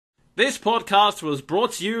This podcast was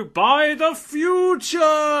brought to you by the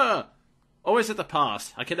future! Or is it the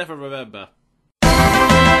past? I can never remember.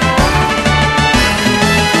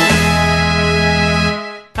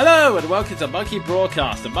 Hello and welcome to Monkey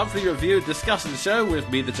Broadcast, a monthly review and discussion show with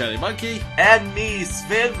me, the Jonin Monkey. And me,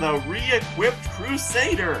 Sven the re-equipped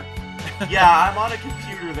Crusader. Yeah, I'm on a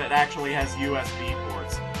computer that actually has USB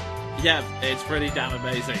ports. Yeah, it's pretty damn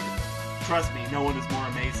amazing. Trust me, no one is more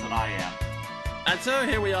amazed than I am. And so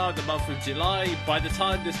here we are in the month of July. By the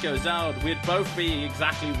time this goes out, we'd both be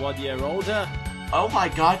exactly 1 year older. Oh my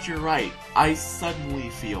god, you're right. I suddenly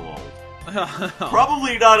feel old.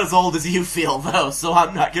 Probably not as old as you feel, though, so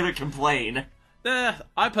I'm not gonna complain.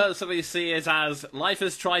 I personally see it as life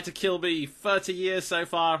has tried to kill me 30 years so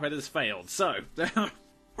far and has failed, so...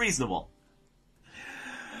 Reasonable.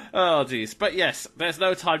 Oh, jeez. But yes, there's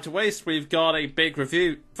no time to waste. We've got a big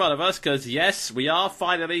review in front of us, because yes, we are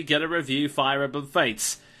finally going to review Fire Emblem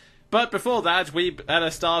Fates. But before that, we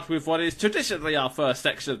better start with what is traditionally our first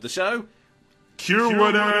section of the show.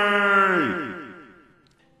 Q&A!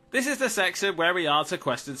 This is the section where we answer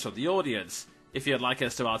questions from the audience. If you'd like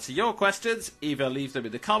us to answer your questions, either leave them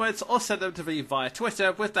in the comments or send them to me via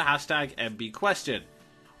Twitter with the hashtag MBQuestion.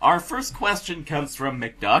 Our first question comes from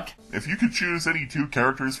McDuck. If you could choose any two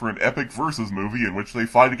characters for an epic versus movie in which they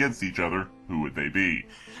fight against each other, who would they be?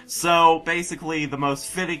 So, basically, the most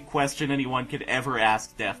fitting question anyone could ever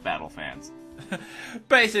ask Death Battle fans.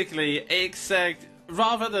 Basically, except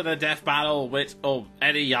rather than a death battle or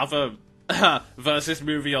any other versus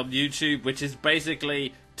movie on YouTube, which is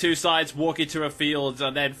basically two sides walk into a field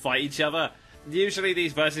and then fight each other, usually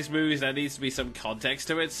these versus movies, there needs to be some context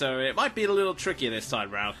to it, so it might be a little trickier this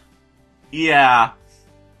time round. Yeah,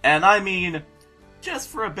 and I mean, just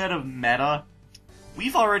for a bit of meta,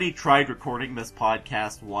 we've already tried recording this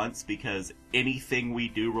podcast once because anything we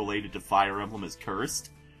do related to Fire Emblem is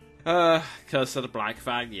cursed. Curse of the Black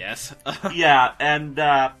Fang, yes. Yeah, and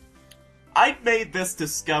I made this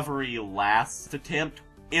discovery last attempt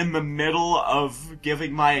in the middle of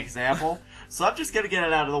giving my example. So I'm just gonna get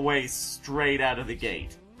it out of the way straight out of the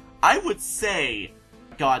gate. I would say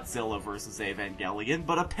Godzilla vs. Evangelion,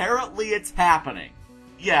 but apparently it's happening.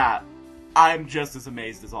 Yeah, I'm just as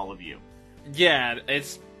amazed as all of you. Yeah,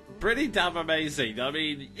 it's pretty damn amazing. I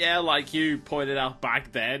mean, yeah, like you pointed out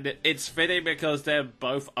back then, it's fitting because they're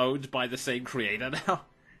both owned by the same creator now.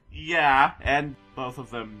 Yeah, and both of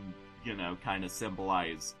them, you know, kind of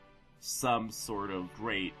symbolize some sort of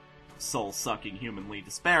great soul-sucking humanly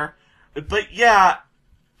despair. But yeah,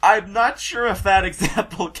 I'm not sure if that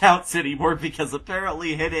example counts anymore because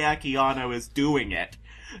apparently Hideaki Anno is doing it.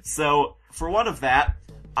 So, for one of that,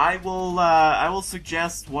 I will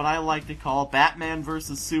suggest what I like to call Batman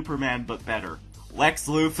vs. Superman, but better. Lex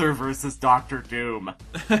Luthor versus Doctor Doom.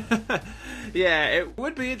 Yeah, it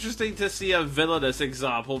would be interesting to see a villainous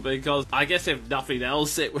example because I guess if nothing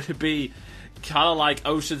else, it would be kind of like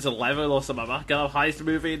Ocean's 11 or some other kind of heist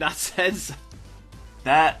movie in that sense.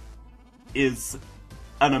 That is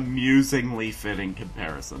an amusingly fitting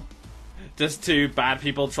comparison. Just two bad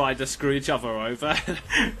people trying to screw each other over.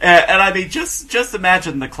 And I mean, just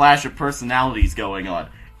imagine the clash of personalities going on.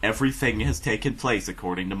 Everything has taken place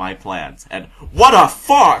according to my plans. And what a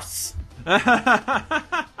farce!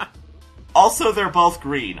 Also, they're both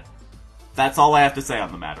green. That's all I have to say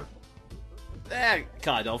on the matter.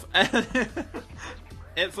 Kind of.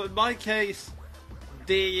 And for my case,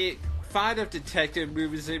 the fan of detective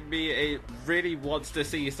movies in me, it really wants to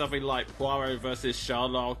see something like Poirot versus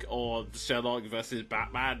Sherlock or Sherlock versus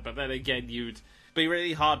Batman, but then again you'd be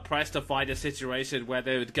really hard pressed to find a situation where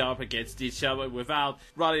they would go up against each other without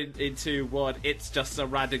running into what it's just a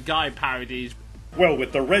random guy parodies. Well,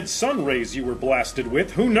 with the red sun rays you were blasted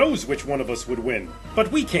with, who knows which one of us would win?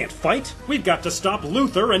 But we can't fight. We've got to stop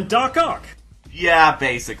Luthor and Doc Ock. Yeah,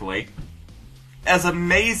 basically. As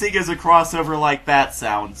amazing as a crossover like that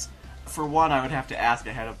sounds, for one, I would have to ask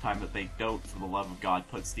ahead of time that they don't, for the love of God,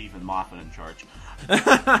 put Stephen Moffat in charge.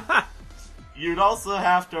 You'd also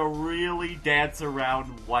have to really dance around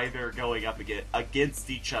why they're going up against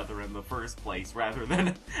each other in the first place, rather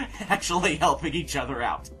than actually helping each other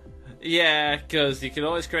out. Yeah, because you can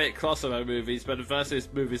always create crossover movies, but versus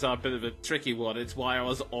movies are a bit of a tricky one. It's why I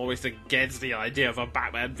was always against the idea of a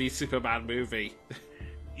Batman v Superman movie.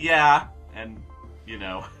 Yeah, and, you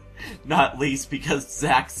know, not least because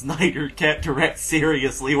Zack Snyder can't direct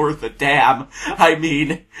seriously worth a damn. I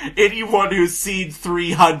mean, anyone who's seen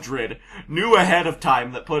 300 knew ahead of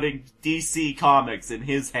time that putting DC Comics in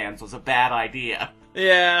his hands was a bad idea.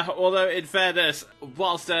 Yeah, although in fairness,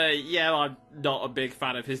 whilst I'm not a big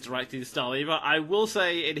fan of his directing style either, I will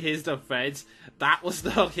say in his defense, that was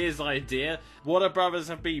not his idea. Warner Brothers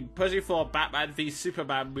have been pushing for a Batman v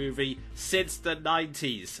Superman movie since the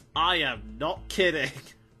 90s. I am not kidding.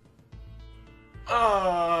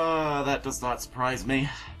 That does not surprise me.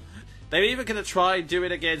 They were either going to try and do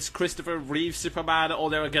it against Christopher Reeve's Superman, or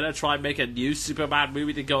they were going to try and make a new Superman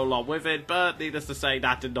movie to go along with it, but needless to say,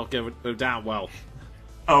 that did not go down well.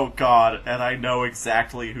 Oh god, and I know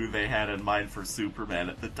exactly who they had in mind for Superman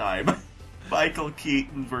at the time. Michael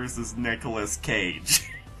Keaton versus Nicolas Cage.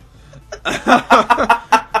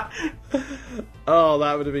 Oh,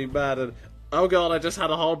 that would have been bad. And, oh god, I just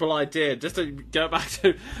had a horrible idea. Just to go back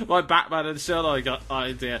to my Batman and Sherlock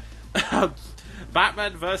idea.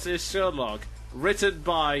 Batman vs. Sherlock, written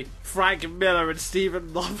by Frank Miller and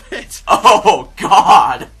Stephen Lovett. Oh,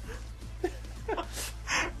 God!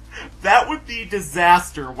 That would be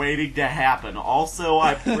disaster waiting to happen. Also,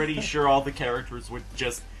 I'm pretty sure all the characters would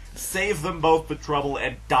just save them both the trouble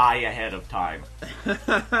and die ahead of time.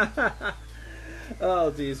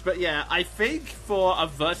 Oh, geez. But yeah, I think for a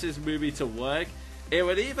versus movie to work, it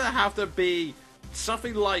would either have to be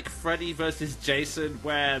something like Freddy versus Jason,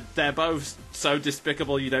 where they're both so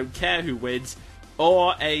despicable you don't care who wins,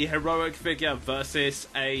 or a heroic figure versus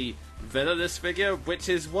a villainous figure, which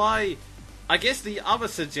is why I guess the other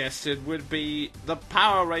suggestion would be the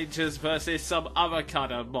Power Rangers versus some other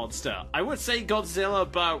kind of monster. I would say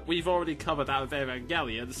Godzilla, but we've already covered that with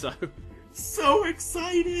Evangelion, so... So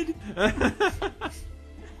excited!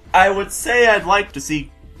 I would say I'd like to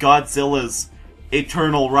see Godzilla's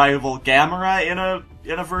eternal rival Gamera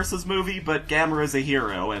in a versus movie, but Gamera's a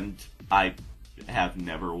hero, and I have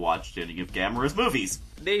never watched any of Gamera's movies.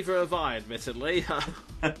 Neither have I, admittedly.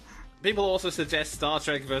 People also suggest Star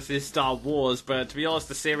Trek versus Star Wars, but to be honest,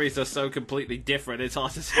 the series are so completely different, it's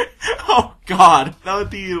hard to say. Oh god, that would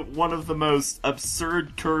be one of the most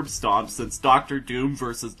absurd curb stomps since Doctor Doom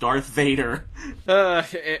versus Darth Vader.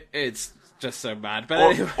 It's just so mad, but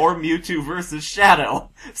anyway. Or Mewtwo versus Shadow.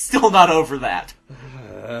 Still not over that.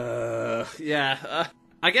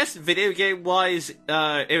 I guess video game wise,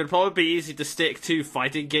 it would probably be easy to stick two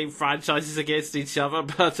fighting game franchises against each other,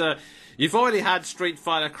 but you've already had Street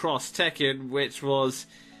Fighter Cross Tekken, which was...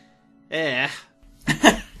 Yeah.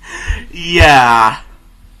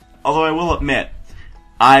 Although I will admit,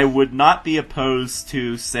 I would not be opposed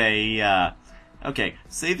to, say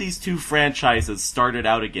these two franchises started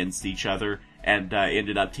out against each other and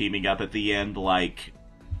ended up teaming up at the end like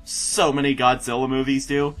so many Godzilla movies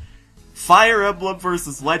do. Fire Emblem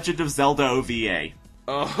versus Legend of Zelda OVA.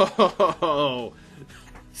 Oh.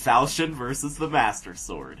 Falchion versus the Master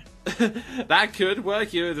Sword. That could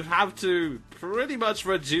work. You'd have to pretty much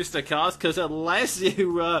reduce the cast, because unless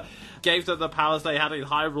you gave them the powers they had in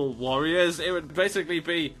Hyrule Warriors, it would basically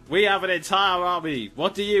be, we have an entire army,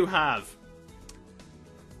 what do you have?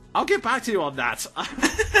 I'll get back to you on that.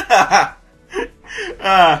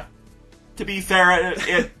 To be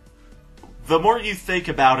fair, the more you think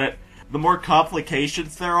about it, the more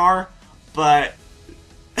complications there are, but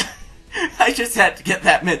I just had to get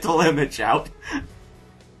that mental image out.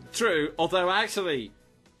 True, although actually,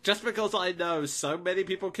 just because I know so many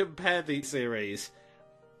people compare these series,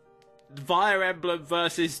 Fire Emblem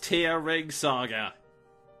versus Tear Ring Saga.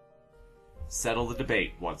 Settle the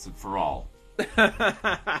debate once and for all.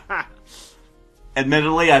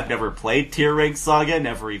 Admittedly, I've never played Tear Ring Saga,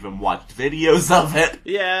 never even watched videos of it.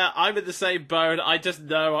 Yeah, I'm in the same boat. I just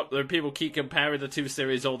know that people keep comparing the two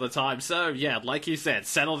series all the time. So, yeah, like you said,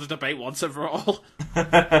 settle the debate once and for all.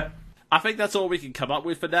 I think that's all we can come up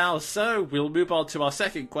with for now, so we'll move on to our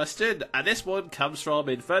second question, and this one comes from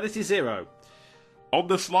Infinity Zero. On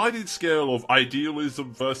the sliding scale of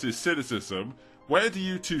idealism versus cynicism, where do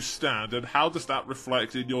you two stand, and how does that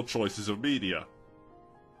reflect in your choices of media?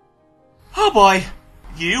 Oh boy.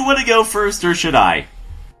 You want to go first, or should I?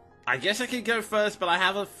 I guess I can go first, but I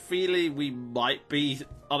have a feeling we might be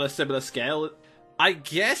on a similar scale. I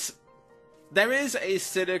guess there is a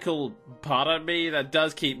cynical part of me that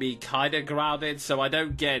does keep me kind of grounded, so I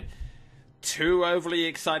don't get too overly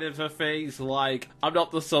excited for things. Like, I'm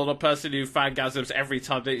not the sort of person who fangasms every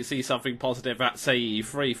time they see something positive at, say,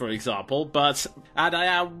 E3, for example, and I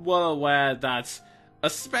am well aware that,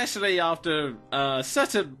 especially after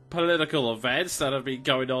certain political events that have been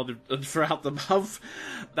going on throughout the month,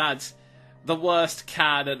 that the worst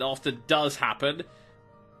can and often does happen.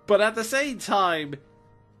 But at the same time,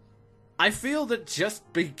 I feel that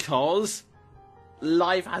just because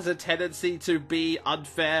life has a tendency to be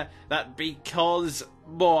unfair, that because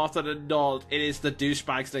more often than not it is the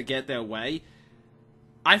douchebags that get their way,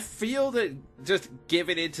 I feel that just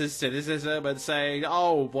giving into cynicism and saying,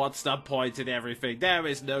 oh, what's the point in everything? There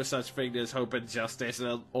is no such thing as hope and justice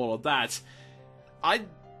and all of that. I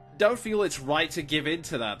don't feel it's right to give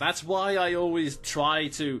into that. That's why I always try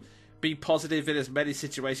to be positive in as many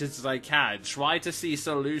situations as I can. Try to see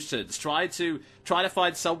solutions. Try to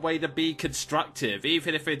find some way to be constructive,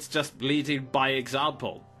 even if it's just leading by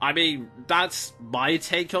example. I mean, that's my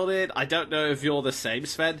take on it. I don't know if you're the same,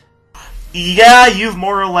 Sven. Yeah, you've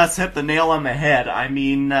more or less hit the nail on the head. I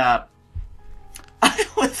mean, I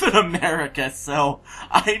live in America, so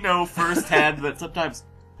I know firsthand that sometimes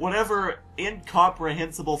whatever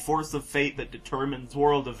incomprehensible force of fate that determines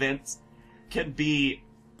world events can be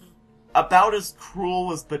about as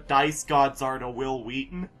cruel as the dice gods are to Will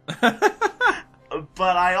Wheaton.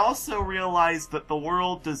 But I also realize that the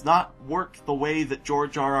world does not work the way that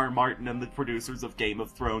George R.R. Martin and the producers of Game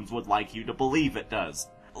of Thrones would like you to believe it does.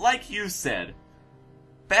 Like you said,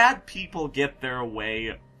 bad people get their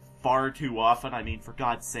way far too often. I mean, for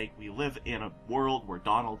God's sake, we live in a world where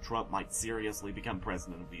Donald Trump might seriously become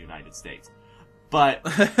president of the United States. But,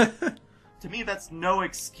 to me, that's no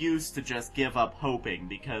excuse to just give up hoping,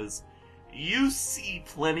 because you see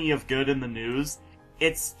plenty of good in the news.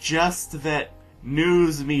 It's just that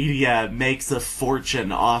news media makes a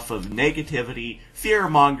fortune off of negativity,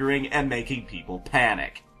 fear-mongering, and making people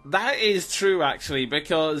panic. That is true, actually,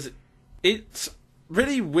 because it's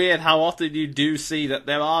really weird how often you do see that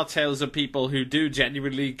there are tales of people who do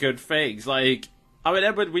genuinely good things. Like, I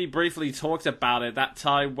remember we briefly talked about it that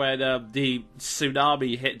time when the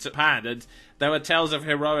tsunami hit Japan, and there were tales of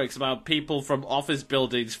heroics about people from office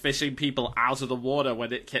buildings fishing people out of the water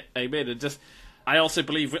when it came in, and just... I also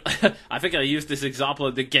believe, I think I used this example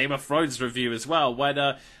in the Game of Thrones review as well, when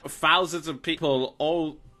thousands of people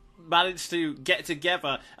all managed to get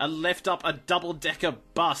together and lift up a double-decker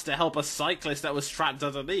bus to help a cyclist that was trapped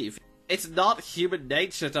underneath. It's not human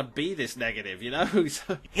nature to be this negative, you know?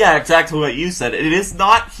 Yeah, exactly what you said. It is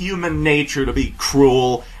not human nature to be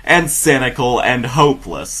cruel and cynical and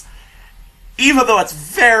hopeless. Even though it's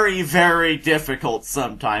very, very difficult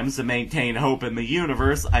sometimes to maintain hope in the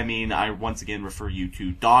universe. I mean, I once again refer you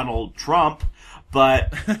to Donald Trump,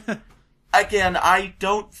 but again, I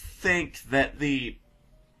don't think that the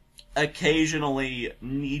occasionally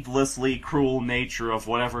needlessly cruel nature of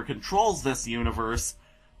whatever controls this universe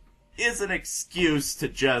is an excuse to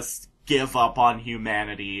just give up on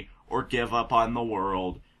humanity or give up on the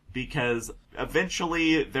world, because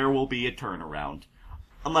eventually there will be a turnaround.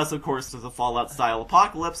 Unless, of course, there's a Fallout-style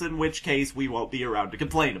apocalypse, in which case we won't be around to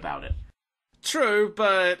complain about it. True,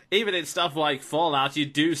 but even in stuff like Fallout, you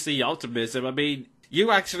do see optimism. I mean,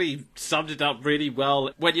 you actually summed it up really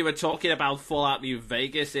well when you were talking about Fallout New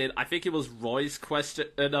Vegas in, I think it was Roy's question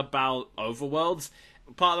about overworlds.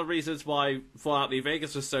 Part of the reasons why Fallout New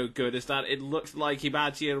Vegas was so good is that it looked like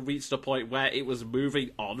humanity had reached a point where it was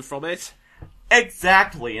moving on from it.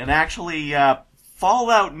 Exactly, and actually,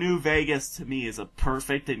 Fallout New Vegas to me is a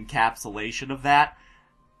perfect encapsulation of that.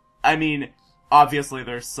 I mean, obviously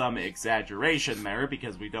there's some exaggeration there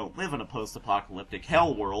because we don't live in a post-apocalyptic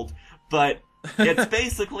hell world, but it's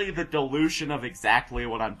basically the dilution of exactly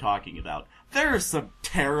what I'm talking about. There are some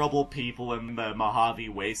terrible people in the Mojave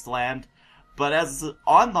Wasteland, but as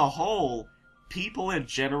on the whole, people in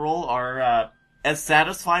general are as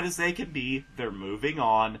satisfied as they can be. They're moving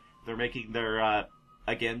on. They're making their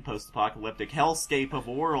again, post-apocalyptic hellscape of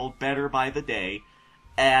a world better by the day,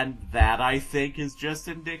 and that, I think, is just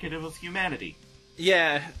indicative of humanity.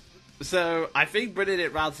 Yeah, so I think bringing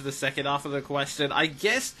it round to the second half of the question, I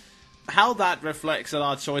guess how that reflects on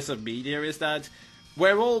our choice of media is that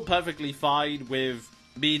we're all perfectly fine with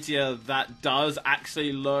media that does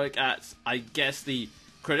actually look at, I guess, the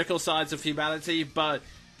critical sides of humanity, but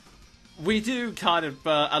we do kind of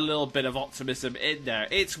a little bit of optimism in there.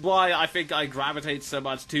 It's why I think I gravitate so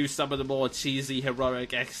much to some of the more cheesy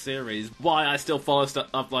Heroic X series. Why I still follow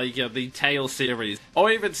stuff like the Tales series.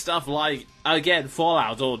 Or even stuff like, again,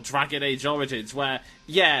 Fallout or Dragon Age Origins, where,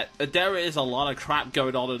 yeah, there is a lot of crap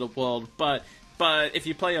going on in the world, but if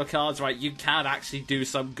you play your cards right, you can actually do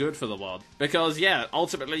some good for the world. Because, yeah,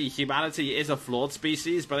 ultimately, humanity is a flawed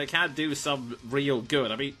species, but it can do some real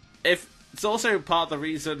good. I mean, it's also part of the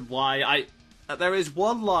reason why there is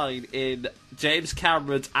one line in James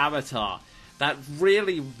Cameron's Avatar that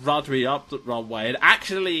really rubbed me up the wrong way.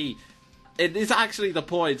 It is actually the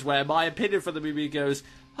point where my opinion for the movie goes,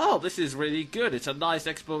 oh, this is really good. It's a nice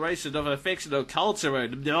exploration of a fictional culture,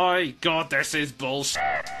 and oh god, this is bullshit.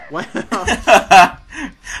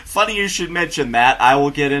 Funny you should mention that. I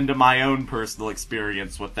will get into my own personal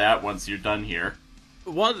experience with that once you're done here.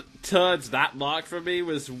 what turns that mark for me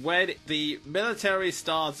was when the military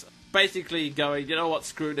starts basically going, you know what,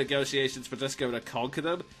 screw negotiations, we're just going to conquer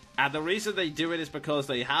them. And the reason they do it is because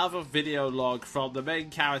they have a video log from the main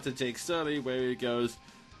character, Jake Sully, where he goes,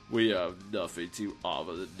 "We have nothing to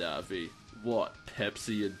offer the Navy. What,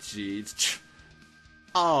 Pepsi and jeans?"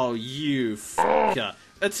 Oh, you fucker.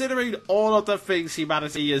 Considering all of the things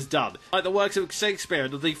humanity has done, like the works of Shakespeare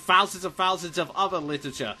and the thousands of other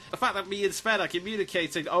literature, the fact that me and Sven are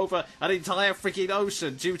communicating over an entire freaking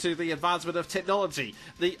ocean due to the advancement of technology,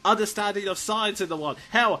 the understanding of science in the one,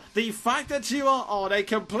 hell, the fact that you are on a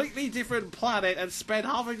completely different planet and spend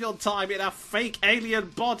half of your time in a fake alien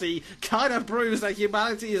body kind of proves that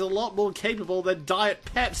humanity is a lot more capable than Diet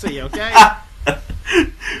Pepsi, okay?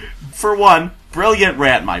 For one, brilliant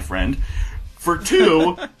rant, my friend. For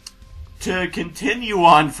two, to continue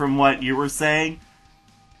on from what you were saying,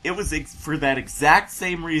 it was for that exact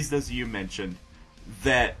same reason as you mentioned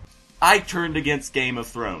that I turned against Game of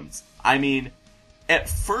Thrones. I mean, at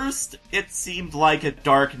first it seemed like a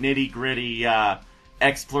dark, nitty-gritty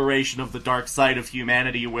exploration of the dark side of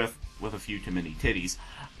humanity with a few too many titties.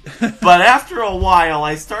 But after a while,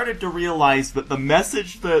 I started to realize that the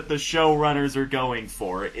message that the showrunners are going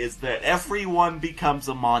for is that everyone becomes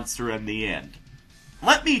a monster in the end.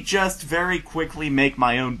 Let me just very quickly make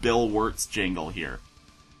my own Bill Wirtz jingle here.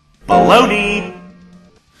 Baloney!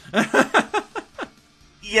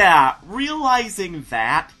 Yeah, realizing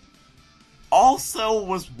that also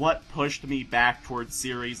was what pushed me back towards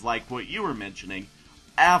series like what you were mentioning,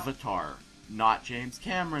 Avatar. Not James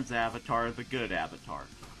Cameron's Avatar, the good Avatar.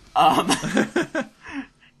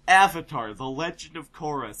 Avatar, The Legend of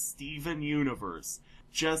Korra, Steven Universe.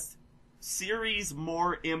 Just series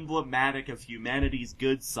more emblematic of humanity's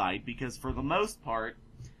good side, because for the most part,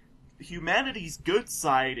 humanity's good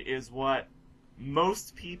side is what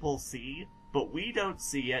most people see, but we don't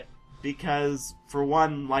see it because, for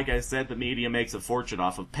one, like I said, the media makes a fortune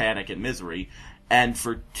off of panic and misery, and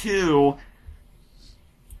for two,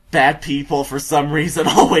 bad people, for some reason,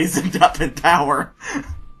 always end up in power.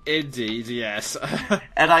 Indeed, yes.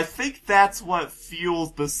 And I think that's what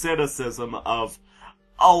fuels the cynicism of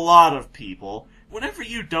a lot of people. Whenever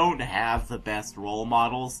you don't have the best role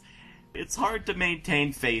models, it's hard to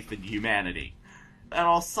maintain faith in humanity. And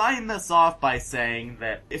I'll sign this off by saying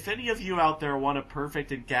that if any of you out there want a perfect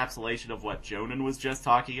encapsulation of what Jonin was just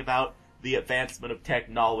talking about, the advancement of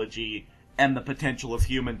technology and the potential of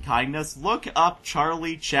human kindness, look up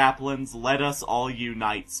Charlie Chaplin's Let Us All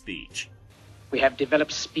Unite speech. We have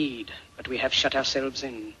developed speed, but we have shut ourselves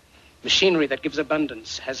in. Machinery that gives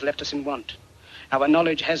abundance has left us in want. Our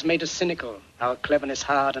knowledge has made us cynical, our cleverness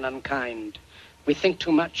hard and unkind. We think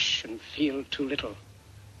too much and feel too little.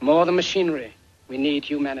 More than machinery, we need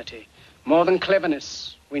humanity. More than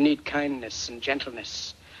cleverness, we need kindness and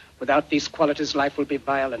gentleness. Without these qualities, life will be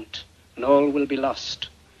violent, and all will be lost.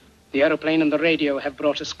 The aeroplane and the radio have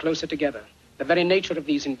brought us closer together. The very nature of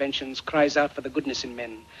these inventions cries out for the goodness in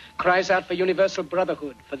men, cries out for universal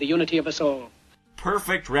brotherhood, for the unity of us all.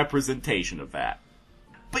 Perfect representation of that.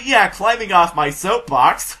 But yeah, climbing off my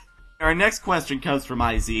soapbox, our next question comes from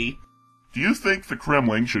IZ. Do you think the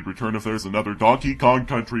Kremlings should return if there's another Donkey Kong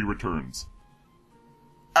Country Returns?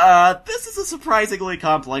 This is a surprisingly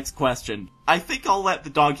complex question. I think I'll let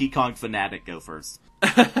the Donkey Kong fanatic go first.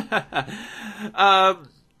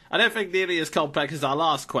 I don't think nearly as complex as our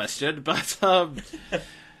last question, but,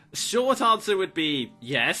 short answer would be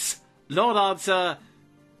yes. Long answer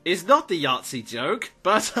is not the Yahtzee joke,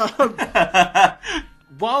 but,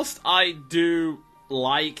 whilst I do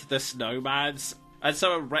like the Snowmans, and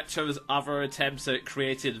some of Retro's other attempts at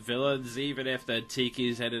creating villains, even if the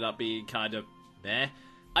Tikis ended up being kind of meh,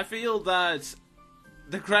 I feel that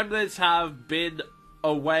the Kremlings have been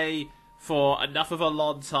away for enough of a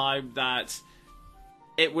long time that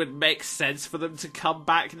it would make sense for them to come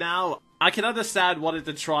back now. I can understand wanting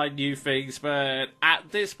to try new things, but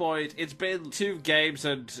at this point, it's been 2 games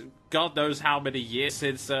and God knows how many years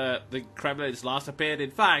since the Kremlings last appeared.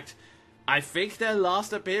 In fact, I think their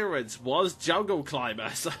last appearance was Jungle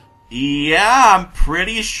Climbers. Yeah, I'm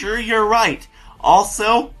pretty sure you're right.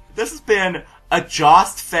 Also, this has been a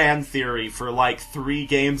Jost fan theory for like 3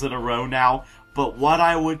 games in a row now, but what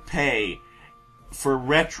I would pay for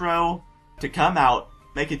Retro to come out,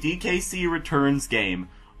 make a DKC Returns game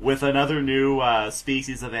with another new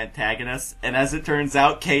species of antagonists, and as it turns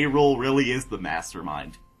out, K. Rool really is the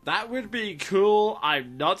mastermind. That would be cool.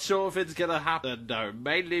 I'm not sure if it's gonna happen, though.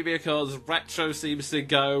 Mainly because Retro seems to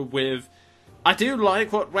go with... I do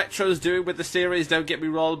like what Retro's doing with the series, don't get me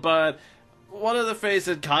wrong, but one of the things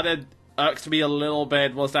that kind of irked me a little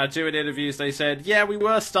bit was that during interviews they said, yeah, we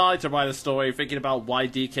were starting to write a story thinking about why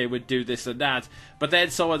DK would do this and that, but then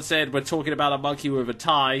someone said we're talking about a monkey with a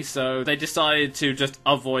tie, so they decided to just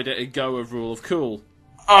avoid it and go with Rule of Cool.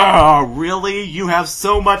 Oh, really? You have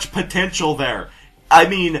so much potential there. I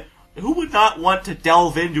mean, who would not want to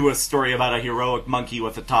delve into a story about a heroic monkey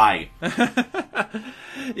with a tie?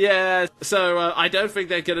 Yeah, so I don't think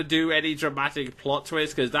they're going to do any dramatic plot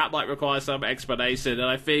twists, because that might require some explanation, and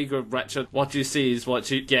I think with Retro, what you see is what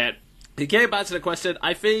you get. Getting back to the question,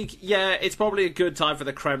 I think, yeah, it's probably a good time for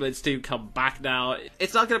the Kremlings to come back now.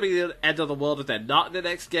 It's not going to be the end of the world if they're not in the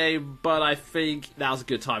next game, but I think now's a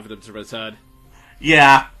good time for them to return.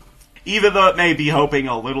 Yeah, even though it may be hoping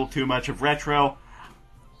a little too much of Retro,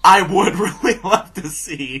 I would really love to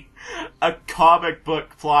see a comic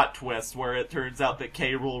book plot twist where it turns out that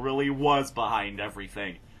K. Rool really was behind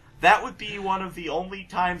everything. That would be one of the only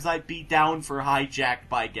times I'd be down for Hijacked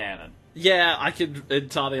by Ganon. Yeah, I can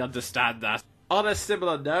entirely understand that. On a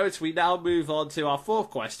similar note, we now move on to our fourth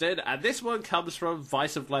question, and this one comes from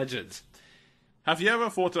Vice of Legends. Have you ever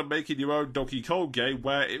thought of making your own Donkey Kong game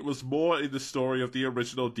where it was more in the story of the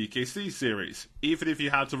original DKC series, even if you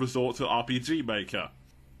had to resort to RPG Maker?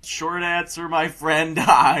 Short answer, my friend,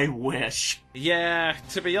 I wish. Yeah,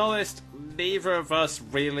 to be honest, neither of us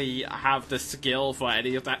really have the skill for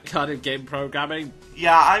any of that kind of game programming.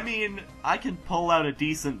 Yeah, I mean, I can pull out a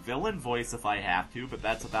decent villain voice if I have to, but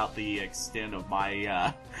that's about the extent of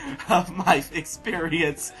my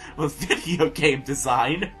experience with video game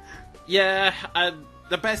design. Yeah, and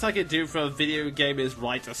the best I can do for a video game is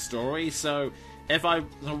write a story, so if I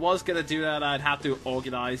was going to do that, I'd have to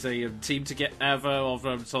organise a team together of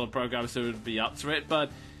sort of programmers who would be up to it.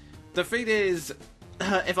 But the thing is,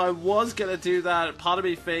 if I was going to do that, part of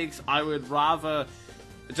me thinks I would rather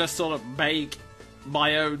just sort of make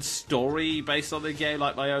my own story based on the game,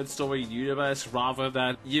 like my own story universe, rather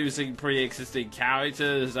than using pre-existing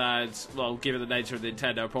characters and, well, given the nature of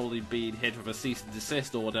Nintendo, probably being hit with a cease and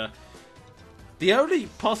desist order. The only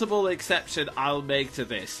possible exception I'll make to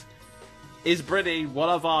this is bringing one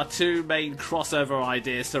of our two main crossover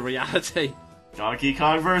ideas to reality. Donkey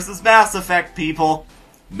Kong vs. Mass Effect, people.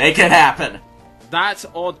 Make it happen. That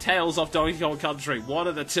or Tales of Donkey Kong Country, one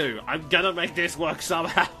of the two. I'm gonna make this work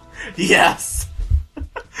somehow. Yes.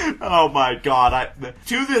 Oh my god.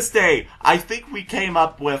 To this day, I think we came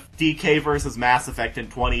up with DK vs. Mass Effect in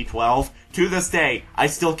 2012. To this day, I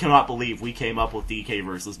still cannot believe we came up with DK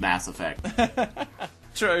vs. Mass Effect.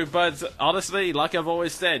 True, but honestly, like I've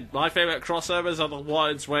always said, my favourite crossovers are the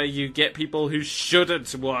ones where you get people who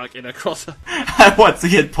shouldn't work in a crossover. I once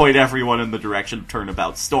again point everyone in the direction of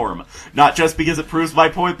Turnabout Storm. Not just because it proves my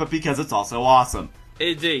point, but because it's also awesome.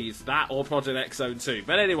 Indeed, that or Project X Zone 2.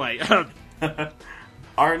 But anyway,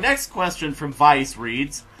 our next question from Vice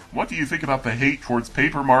reads, What do you think about the hate towards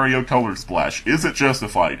Paper Mario Color Splash? Is it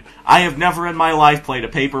justified? I have never in my life played a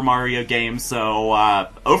Paper Mario game, so,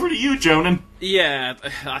 over to you, Jonin. Yeah,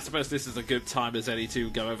 I suppose this is a good time as any to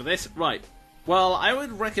go over this. Right. Well, I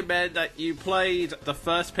would recommend that you played the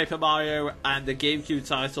first Paper Mario and the GameCube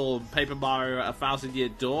title Paper Mario A Thousand Year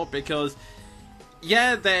Door, because,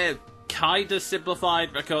 yeah, they're kind of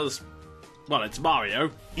simplified because, well, it's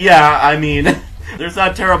Mario. Yeah, I mean, there's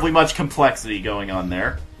not terribly much complexity going on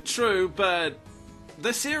there. True, but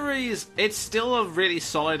the series, it's still a really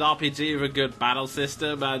solid RPG with a good battle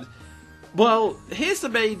system, and, well, here's the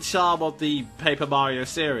main charm of the Paper Mario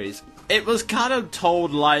series. It was kind of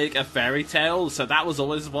told like a fairy tale, so that was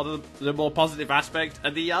always one of the more positive aspects,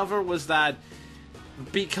 and the other was that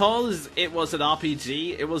because it was an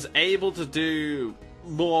RPG, it was able to do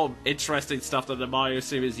more interesting stuff than the Mario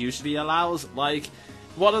series usually allows. Like,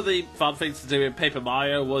 one of the fun things to do in Paper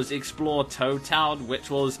Mario was explore Toad Town, which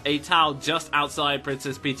was a town just outside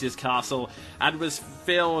Princess Peach's castle, and was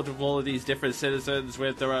filled with all of these different citizens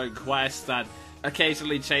with their own quests that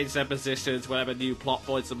occasionally changed their positions whenever new plot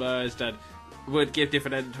points emerged, and would give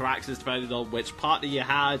different interactions depending on which partner you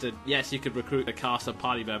had, and yes, you could recruit a cast of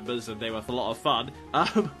party members, and they were a lot of fun.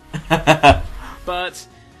 But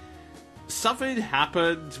something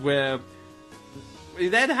happened where we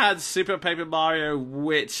then had Super Paper Mario,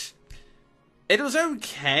 which it was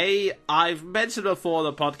okay. I've mentioned before on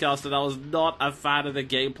the podcast that I was not a fan of the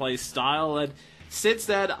gameplay style, and since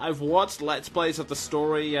then I've watched Let's Plays of the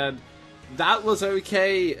story, and that was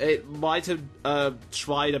okay. It might have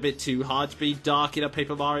tried a bit too hard to be dark in a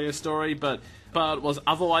Paper Mario story, but was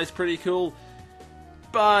otherwise pretty cool.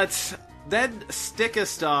 But then Sticker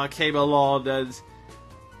Star came along, and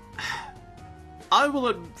I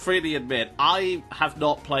will freely admit, I have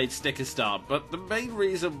not played Sticker Star, but the main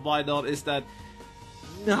reason why not is that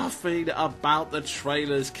nothing about the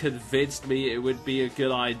trailers convinced me it would be a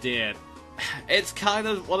good idea. It's kind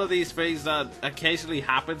of one of these things that occasionally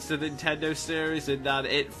happens to the Nintendo series in that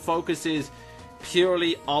it focuses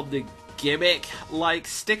purely on the gimmick. Like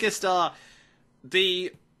Sticker Star,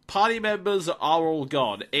 the party members are all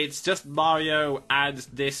gone. It's just Mario and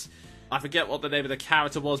this, I forget what the name of the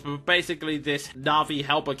character was, but basically this Navi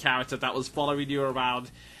helper character that was following you around.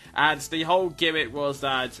 And the whole gimmick was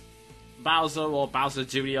that Bowser or Bowser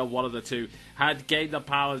Jr., one of the two, had gained the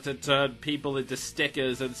power to turn people into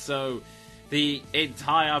stickers, and so the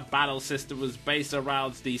entire battle system was based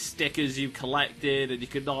around the stickers you collected, and you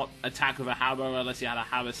could not attack with a hammer unless you had a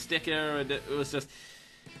hammer sticker, and it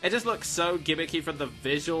just looked so gimmicky from the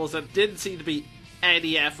visuals, and didn't seem to be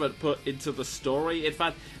any effort put into the story. In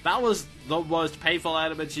fact, that was the most painful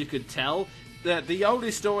element you could tell. The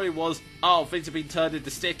only story was, oh, things have been turned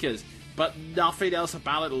into stickers, but nothing else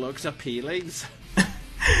about it looks appealing.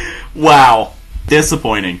 Wow.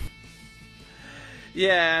 Disappointing.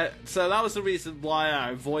 Yeah, so that was the reason why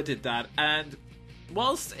I avoided that. And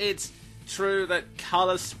whilst it's true that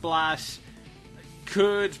Color Splash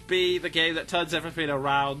could be the game that turns everything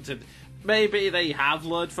around, and maybe they have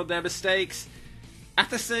learned from their mistakes, at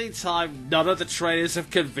the same time, none of the trailers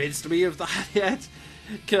have convinced me of that yet.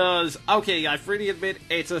 Because, okay, I freely admit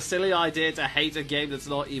it's a silly idea to hate a game that's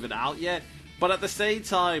not even out yet, but at the same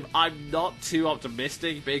time, I'm not too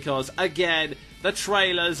optimistic because, again, the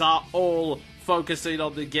trailers are all focusing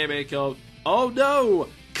on the gimmick of, oh no,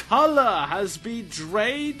 color has been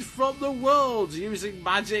drained from the world using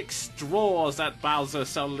magic straws that Bowser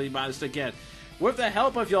suddenly managed to get. With the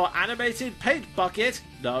help of your animated paint bucket,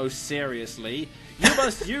 no, seriously, you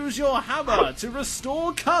must use your hammer to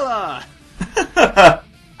restore color!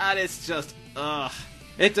 And it's just,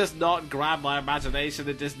 it does not grab my imagination.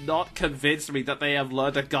 It does not convince me that they have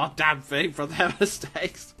learned a goddamn thing from their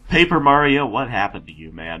mistakes. Paper Mario, what happened to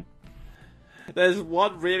you, man? There's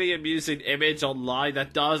one really amusing image online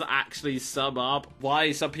that does actually sum up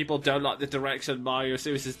why some people don't like the direction Mario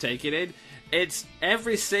series is taking in. It's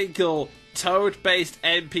every single Toad-based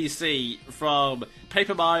NPC from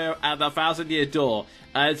Paper Mario and the Thousand Year Door.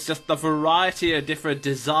 And it's just the variety of different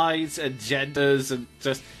designs and genders and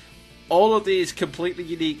just all of these completely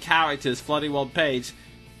unique characters flooding one page.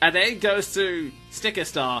 And then it goes to Sticker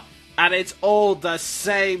Star, and it's all the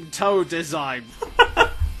same Toad design.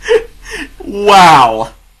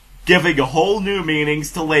 Wow! Giving a whole new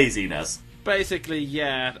meanings to laziness. Basically,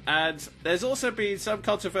 yeah. And there's also been some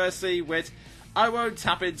controversy which I won't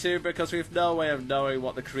tap into because we've no way of knowing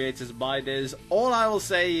what the creator's mind is. All I will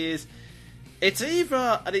say is, it's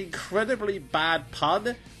either an incredibly bad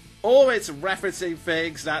pun, or it's referencing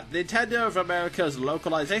things that Nintendo of America's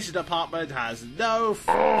localization department has no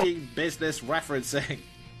f***ing business referencing.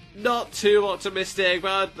 Not too optimistic,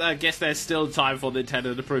 but I guess there's still time for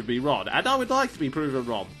Nintendo to prove me wrong, and I would like to be proven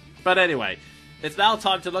wrong. But anyway, it's now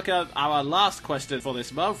time to look at our last question for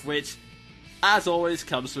this month, which, as always,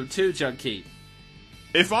 comes from 2Junkie.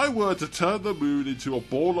 If I were to turn the moon into a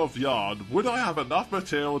ball of yarn, would I have enough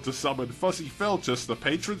material to summon Fuzzy Feltus, the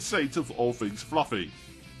patron saint of all things fluffy?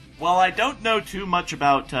 Well, I don't know too much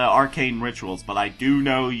about arcane rituals, but I do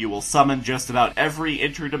know you will summon just about every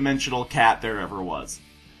interdimensional cat there ever was.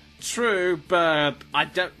 True, but I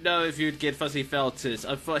don't know if you'd get Fuzzy Feltus.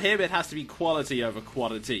 For him, it has to be quality over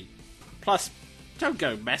quantity. Plus, don't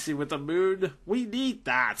go messing with the moon. We need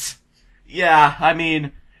that. Yeah, I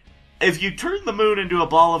mean, if you turn the moon into a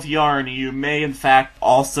ball of yarn, you may in fact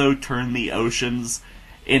also turn the oceans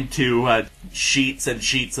into sheets and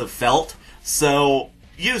sheets of felt. So,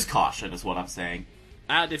 use caution is what I'm saying.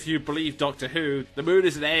 And if you believe Doctor Who, the moon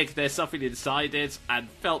is an egg, there's something inside it,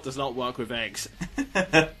 and felt does not work with eggs.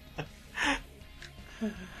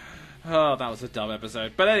 Oh, that was a dumb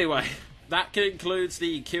episode. But anyway, that concludes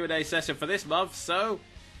the Q&A session for this month, so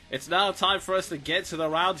it's now time for us to get to the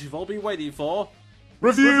round you've all been waiting for.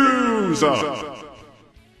 Reviews!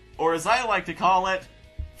 Or as I like to call it,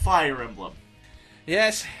 Fire Emblem.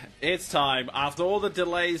 Yes, it's time. After all the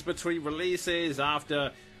delays between releases,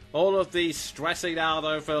 after all of the stressing out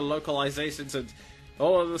over localizations and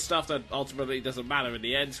all of the stuff that ultimately doesn't matter in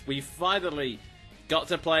the end, we finally got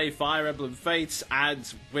to play Fire Emblem Fates,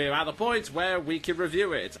 and we're at the point where we can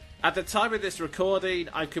review it. At the time of this recording,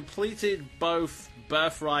 I completed both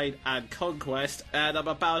Birthright and Conquest, and I'm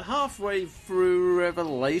about halfway through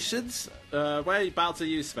Revelations. Where are you about to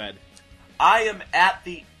use, Sven? I am at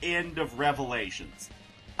the end of Revelations.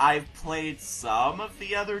 I've played some of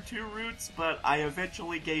the other two routes, but I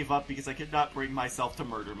eventually gave up because I could not bring myself to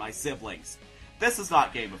murder my siblings. This is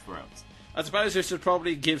not Game of Thrones. I suppose we should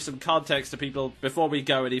probably give some context to people before we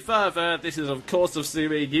go any further. This is, of course,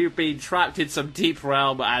 assuming you've been trapped in some deep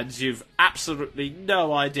realm and you've absolutely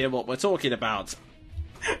no idea what we're talking about.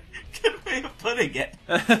 Good way of putting it.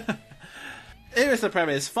 Here is the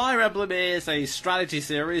premise. Fire Emblem is a strategy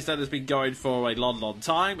series that has been going for a long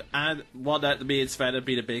time, and one that me and Sven have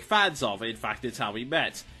been big fans of. In fact, it's how we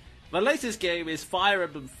met. The latest game is Fire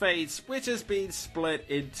Emblem Fates, which has been split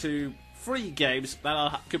into 3 games that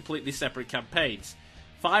are completely separate campaigns.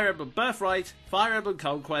 Fire Emblem Birthright, Fire Emblem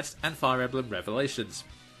Conquest, and Fire Emblem Revelations.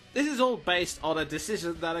 This is all based on a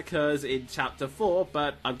decision that occurs in Chapter 4,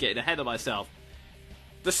 but I'm getting ahead of myself.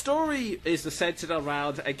 The story is centered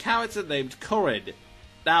around a character named Corin.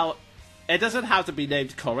 Now, it doesn't have to be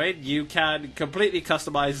named Corin. You can completely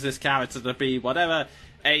customize this character to be whatever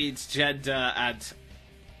age, gender, and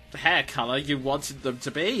hair color you wanted them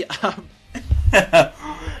to be.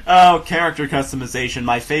 Oh, character customization,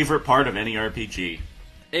 my favorite part of any RPG.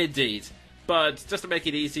 Indeed. But just to make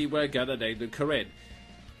it easy, we're gonna name them Corin.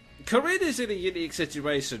 Corin is in a unique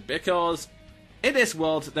situation because in this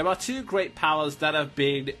world, there are 2 great powers that have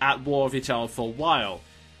been at war with each other for a while.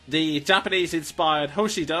 The Japanese-inspired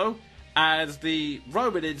Hoshido and the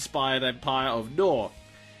Roman-inspired Empire of Nor.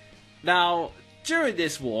 Now, during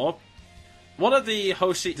this war, one of the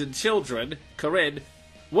Hoshidan children, Corin,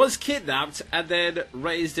 was kidnapped and then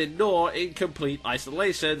raised in Nor in complete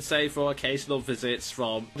isolation, save for occasional visits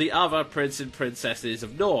from the other prince and princesses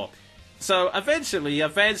of Nor. So eventually,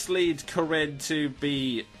 events lead Corin to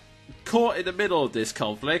be caught in the middle of this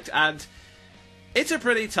conflict, and it's a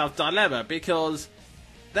pretty tough dilemma because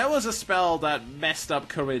there was a spell that messed up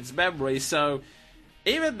Corin's memory, so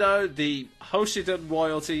even though the Hoshidan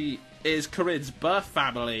royalty is Corin's birth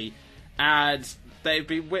family, and they've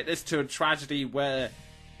been witness to a tragedy where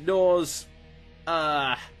Nor's,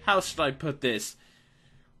 how should I put this,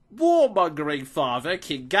 warmongering father,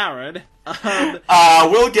 King Garen,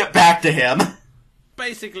 we'll get back to him.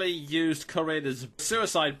 Basically used Corin as a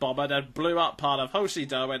suicide bomber that blew up part of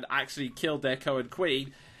Hoshido and actually killed their Cohen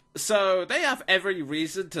queen. So they have every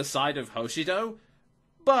reason to side with Hoshido.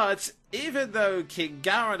 But even though King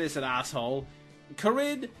Garen is an asshole,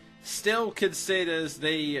 Corin still considers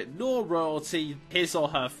the Nor royalty his or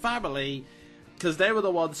her family, because they were the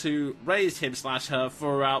ones who raised him/her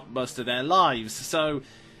throughout most of their lives. So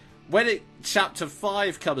when Chapter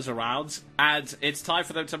 5 comes around and it's time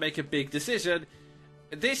for them to make a big decision,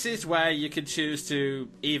 this is where you can choose to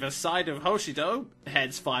either side with Hoshido,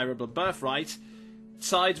 hence Fire Emblem Birthright,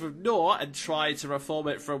 side with Nor and try to reform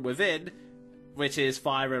it from within, which is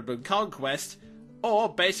Fire Emblem Conquest,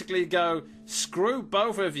 or basically go, screw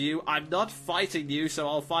both of you, I'm not fighting you, so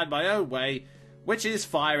I'll find my own way, which is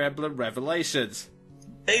Fire Emblem Revelations.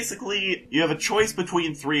 Basically, you have a choice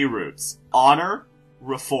between 3 routes: honor,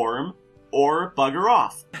 reform, or bugger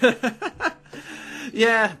off.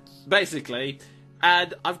 Yeah, basically.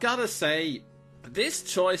 And I've gotta say, this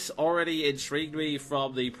choice already intrigued me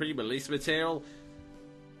from the pre-release material,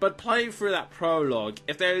 but playing through that prologue,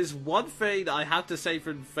 if there is one thing I have to say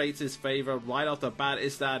from Fates' favour right off the bat,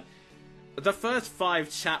 is that the first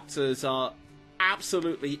 5 chapters are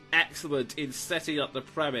absolutely excellent in setting up the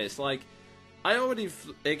premise. Like, I already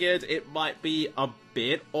figured it might be a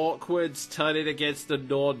bit awkward turning against the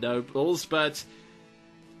Nor nobles, but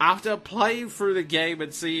after playing through the game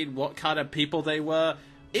and seeing what kind of people they were,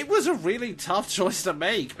 it was a really tough choice to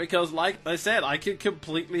make, because like I said, I could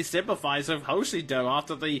completely sympathize with Hoshido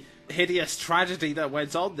after the hideous tragedy that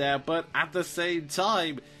went on there, but at the same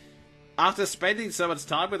time, after spending so much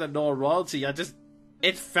time with the Nor royalty,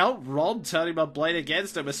 it felt wrong turning my blade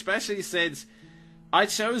against him, especially since I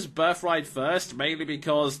chose Birthright first, mainly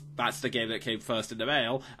because that's the game that came first in the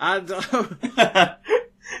mail, and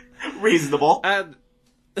reasonable. And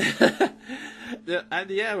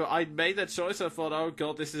yeah, I made that choice. I thought, oh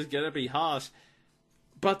god, this is gonna be harsh.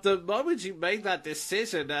 But the moment you made that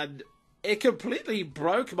decision, and it completely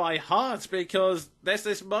broke my heart, because there's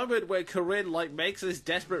this moment where Corin makes this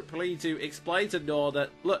desperate plea to explain to Nor that,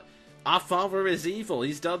 look, our father is evil.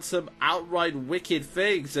 He's done some outright wicked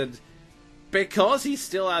things, and because he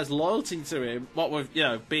still has loyalty to him, what with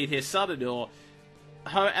being his son-in-law,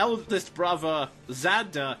 her eldest brother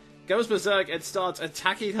Xander goes berserk and starts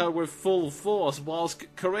attacking her with full force, whilst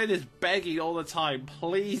Corin is begging all the time,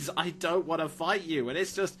 please, I don't want to fight you. And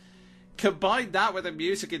it's just, combine that with the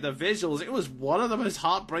music and the visuals, it was one of the most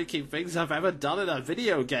heartbreaking things I've ever done in a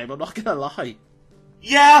video game, I'm not gonna lie.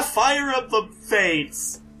 Yeah, Fire Emblem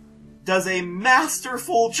Fates does a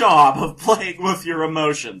masterful job of playing with your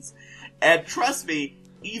emotions. And trust me,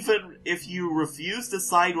 even if you refuse to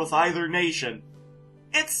side with either nation,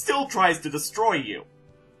 it still tries to destroy you.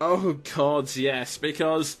 Oh god, yes,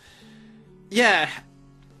 because, yeah,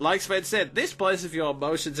 like Sven said, this plays with your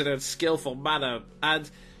emotions in a skillful manner, and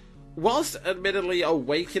whilst admittedly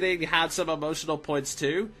Awakening had some emotional points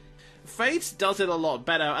too, Fates does it a lot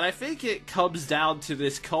better, and I think it comes down to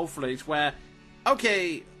this conflict where,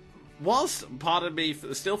 okay, whilst part of me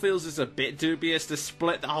still feels it's a bit dubious to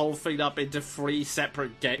split the whole thing up into 3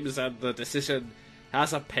 separate games and the decision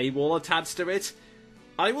has a paywall attached to it,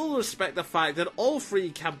 I will respect the fact that all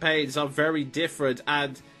 3 campaigns are very different,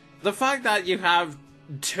 and the fact that you have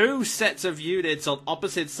 2 sets of units on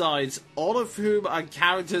opposite sides, all of whom are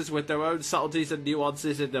characters with their own subtleties and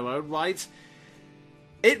nuances in their own right,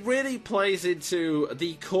 it really plays into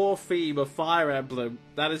the core theme of Fire Emblem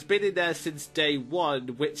that has been in there since day one,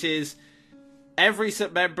 which is every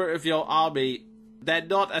member of your army, they're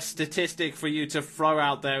not a statistic for you to throw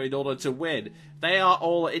out there in order to win. They are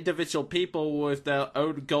all individual people with their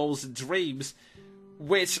own goals and dreams,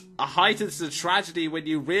 which heightens the tragedy when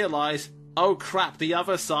you realise, oh crap, the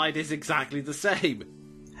other side is exactly the same.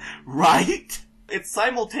 Right? It's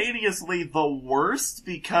simultaneously the worst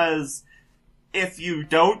because if you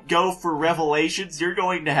don't go for revelations, you're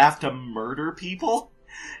going to have to murder people.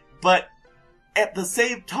 But at the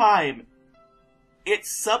same time, it's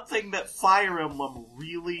something that Fire Emblem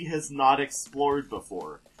really has not explored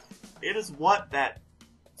before. It is what that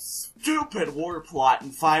stupid war plot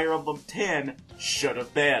in Fire Emblem 10 should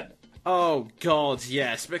have been. Oh god,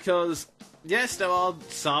 yes, because yes, there are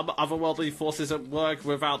some otherworldly forces at work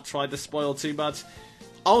without trying to spoil too much.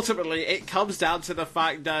 Ultimately, it comes down to the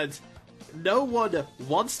fact that no one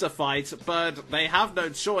wants to fight, but they have no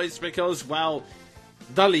choice because, well,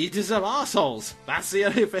 the leaders are assholes. That's the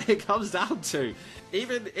only thing it comes down to.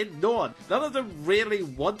 Even in Nord, none of them really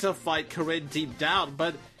want to fight Corinne deep down,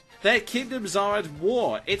 but their kingdoms are at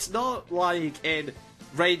war. It's not like in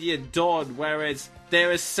Radiant Dawn, where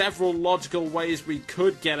there are several logical ways we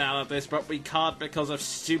could get out of this, but we can't because of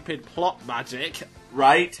stupid plot magic.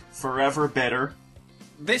 Right? Forever bitter.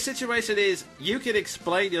 This situation is, you can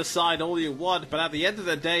explain your side all you want, but at the end of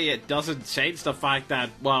the day, it doesn't change the fact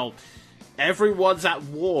that, well, everyone's at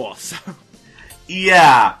war, so...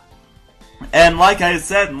 Yeah. And like I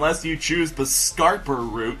said, unless you choose the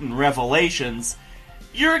Scarper route in Revelations,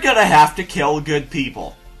 you're gonna have to kill good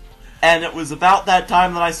people. And it was about that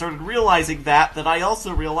time that I started realizing that I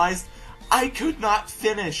also realized I could not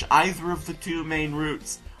finish either of the 2 main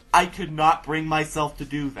routes. I could not bring myself to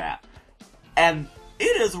do that. And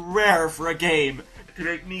it is rare for a game to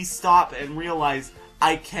make me stop and realize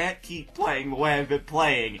I can't keep playing the way I've been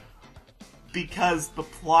playing because the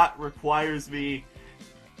plot requires me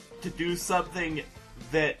to do something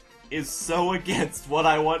that is so against what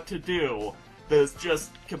I want to do that it's just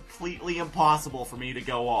completely impossible for me to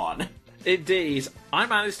go on. Indeed. I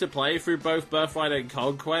managed to play through both Birthright and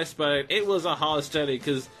Conquest, but it was a hard journey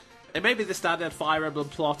because it may be the standard Fire Emblem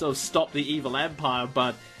plot of stop the evil empire,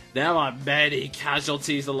 but there are many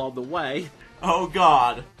casualties along the way. Oh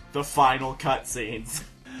god, the final cutscenes.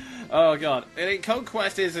 Oh god. And in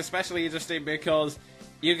Conquest is especially interesting because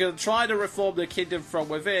you can try to reform the kingdom from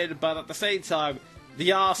within, but at the same time,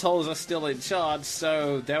 the assholes are still in charge,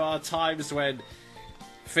 so there are times when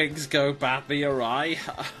things go badly awry.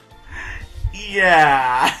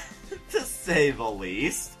 Yeah, to say the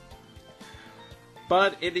least.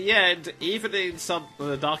 But in the end, even in some of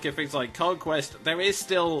the darker things like Conquest, there is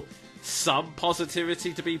still some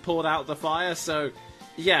positivity to be pulled out of the fire, so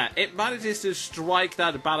yeah, it manages to strike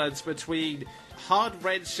that balance between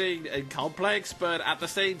heart-wrenching and complex, but at the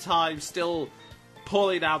same time still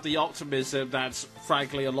pulling out the optimism that's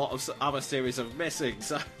frankly a lot of other series are missing,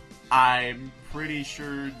 so... I'm pretty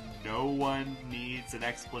sure no one needs an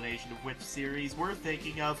explanation of which series we're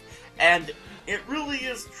thinking of, and it really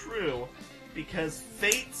is true, because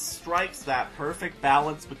Fate strikes that perfect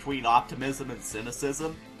balance between optimism and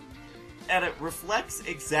cynicism, and it reflects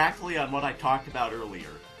exactly on what I talked about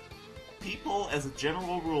earlier. People, as a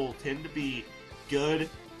general rule, tend to be good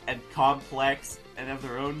and complex and have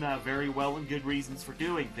their own very well and good reasons for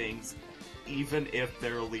doing things, even if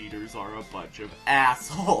their leaders are a bunch of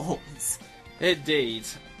assholes. Indeed.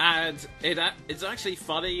 And it's actually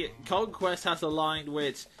funny, Conquest has a line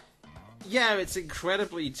which, yeah, it's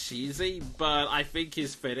incredibly cheesy, but I think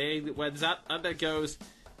is fitting when that undergoes,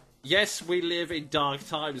 yes, we live in dark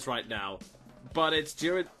times right now, but it's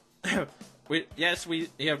during... yes, we've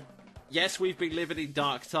been living in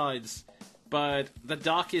dark times, but the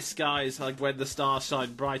darkest skies are when the stars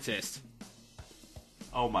shine brightest.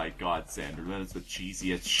 Oh my god, Sander, that is the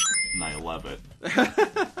cheesiest shit, and I love it.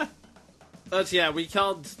 But yeah, we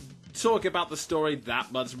can't talk about the story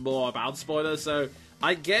that much more about spoilers, so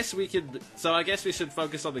I guess we should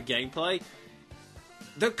focus on the gameplay.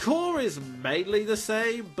 The core is mainly the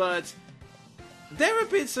same, but there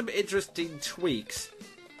have been some interesting tweaks.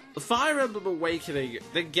 Fire Emblem Awakening,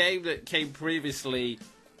 the game that came previously,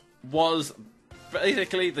 was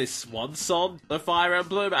basically the swan song of Fire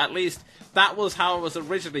Emblem. At least that was how it was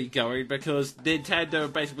originally going, because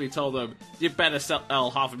Nintendo basically told them, you better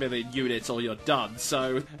sell 500,000 units or you're done.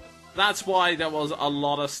 So that's why there was a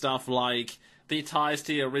lot of stuff like the ties to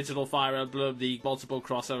the original Fire Emblem, the multiple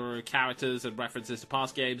crossover characters and references to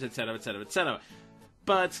past games, etc, etc, etc.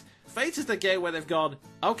 But Fates is the game where they've gone,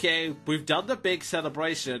 okay, we've done the big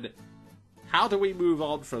celebration, how do we move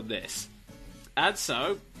on from this? And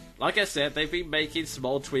so, like I said, they've been making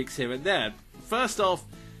small tweaks here and there. First off,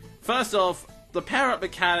 the pair-up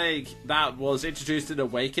mechanic that was introduced in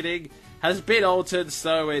Awakening has been altered,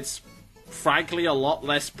 so it's frankly a lot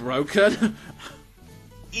less broken.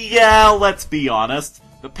 Yeah, let's be honest.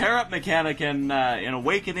 The pair-up mechanic in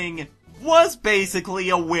Awakening was basically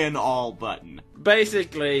a win-all button.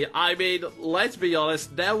 Basically, I mean, let's be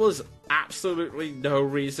honest, there was absolutely no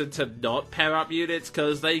reason to not pair up units,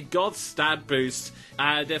 because they got stat boosts,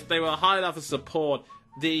 and if they were high enough for support,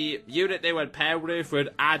 the unit they would pair with would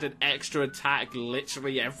add an extra attack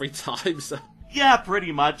literally every time, so... Yeah,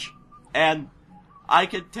 pretty much. And I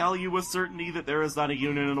can tell you with certainty that there is not a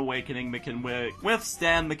unit in Awakening that can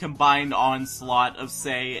withstand the combined onslaught of,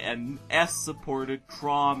 say, an S-supported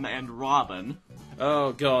Crom and Robin.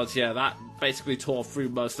 Oh god, yeah, that basically tore through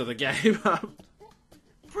most of the game.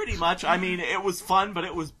 Pretty much. I mean, it was fun, but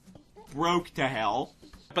it was broke to hell.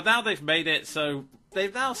 But now they've made it so...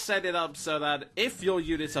 They've now set it up so that if your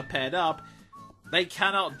units are paired up, they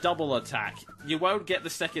cannot double attack. You won't get the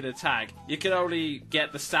second attack. You can only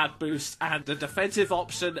get the stat boost and the defensive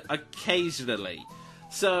option occasionally.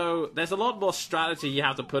 So there's a lot more strategy you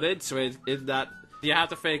have to put into it, in that you have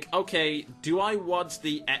to think, okay, do I want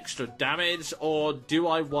the extra damage or do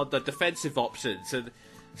I want the defensive options? And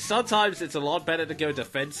sometimes it's a lot better to go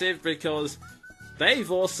defensive, because they've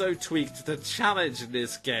also tweaked the challenge in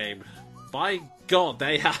this game. By God,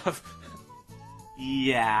 they have.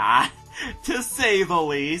 Yeah, to say the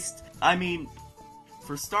least. I mean,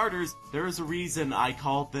 for starters, there is a reason I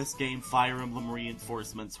called this game Fire Emblem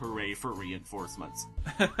Reinforcements. Hooray for reinforcements.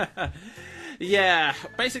 Yeah,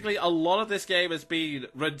 basically a lot of this game has been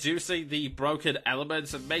reducing the broken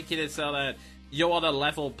elements and making it so that you're on a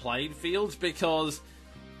level playing field, because,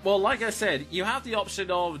 well, like I said, you have the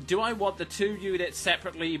option of, do I want the two units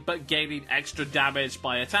separately but gaining extra damage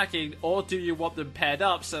by attacking, or do you want them paired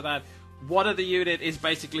up so that one of the unit is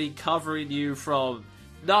basically covering you from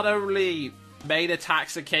not only main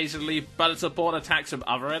attacks occasionally, but support attacks from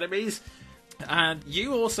other enemies? And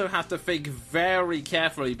you also have to think very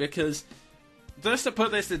carefully, because, just to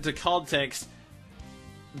put this into context,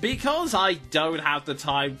 because I don't have the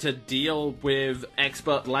time to deal with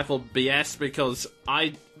expert level BS, because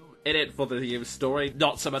I'm in it for the story,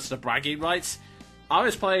 not so much the bragging rights, I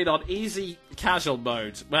was playing on easy casual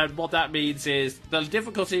mode, and what that means is the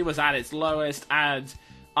difficulty was at its lowest, and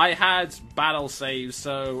I had battle saves,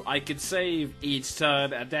 so I could save each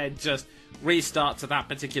turn and then just restart to that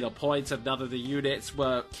particular point, and none of the units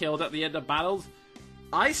were killed at the end of battles.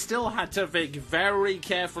 I still had to think very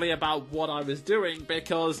carefully about what I was doing,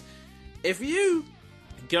 because if you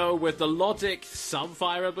go with the logic some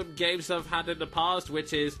Fire Emblem games have had in the past,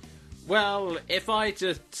 which is, well, if I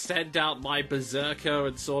just send out my Berserker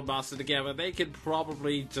and Swordmaster together, they can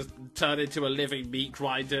probably just turn into a living meat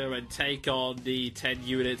grinder and take on the 10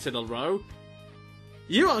 units in a row.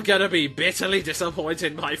 You are gonna be bitterly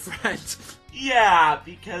disappointed, my friend. Yeah,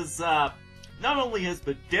 because, not only has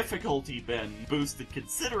the difficulty been boosted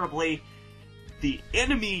considerably, the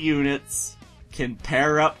enemy units can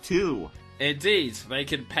pair up too. Indeed, they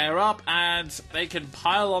can pair up, and they can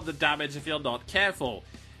pile on the damage if you're not careful.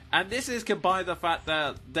 And this is combined with the fact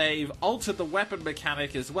that they've altered the weapon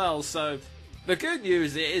mechanic as well, so the good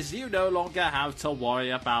news is you no longer have to worry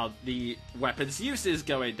about the weapon's uses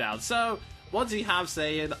going down. So, once you have,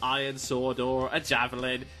 say, an iron sword or a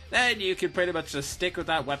javelin, then you can pretty much just stick with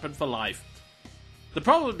that weapon for life. The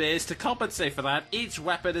problem is, to compensate for that, each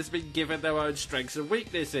weapon has been given their own strengths and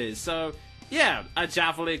weaknesses, so yeah, a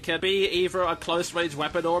javelin can be either a close-range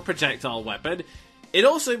weapon or a projectile weapon. It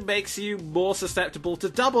also makes you more susceptible to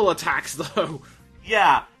double attacks, though.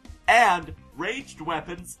 Yeah, and ranged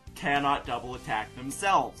weapons cannot double attack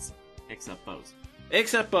themselves, except bows.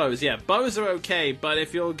 Except bows, yeah. Bows are okay, but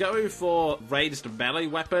if you're going for ranged melee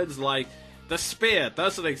weapons, like the spear,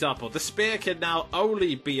 that's an example. The spear can now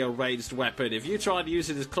only be a ranged weapon. If you try and use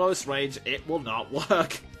it as close range, it will not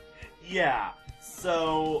work. Yeah,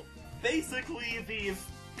 so basically the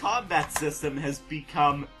combat system has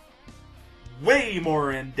become way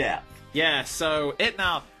more in-depth. Yeah, so it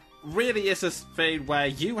now really is a thing where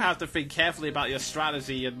you have to think carefully about your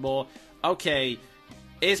strategy and more, okay,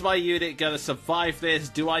 is my unit going to survive this?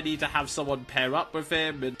 Do I need to have someone pair up with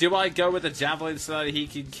him? And do I go with the javelin so that he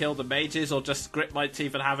can kill the mages, or just grit my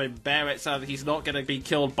teeth and have him bear it so that he's not going to be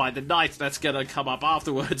killed by the knight that's going to come up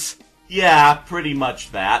afterwards? Yeah, pretty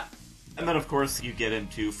much that. And then, of course, you get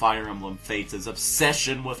into Fire Emblem Fates'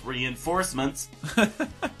 obsession with reinforcements.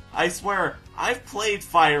 I swear, I've played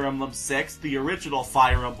Fire Emblem 6, the original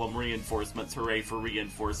Fire Emblem reinforcements, hooray for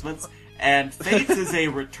reinforcements, and Fates is a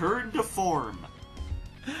return to form.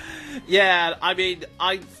 Yeah, I mean,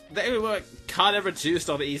 they were kind of reduced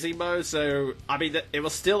on easy mode, so, I mean, it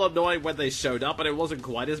was still annoying when they showed up, and it wasn't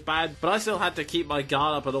quite as bad, but I still had to keep my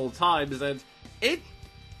guard up at all times, and it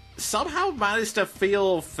somehow managed to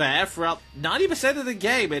feel fair throughout 90% of the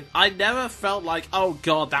game, and I never felt like, oh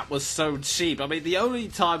god, that was so cheap. I mean, the only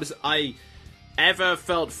times I ever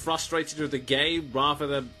felt frustrated with the game, rather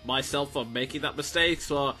than myself for making that mistake,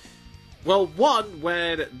 were, well, one,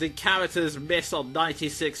 when the characters miss on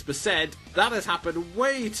 96%, that has happened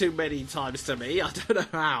way too many times to me, I don't know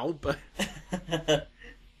how, but...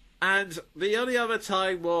 And the only other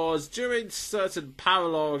time was during certain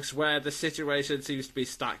paralogs where the situation seems to be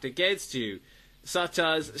stacked against you, such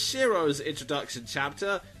as Shiro's introduction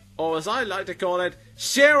chapter, or as I like to call it,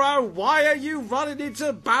 Shiro, why are you running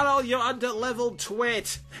into battle, you under-leveled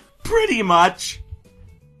twit? Pretty much.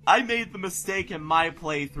 I made the mistake in my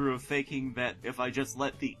playthrough of thinking that if I just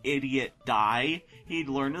let the idiot die, he'd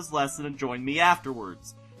learn his lesson and join me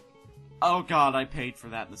afterwards. Oh god, I paid for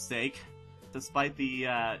that mistake. Despite the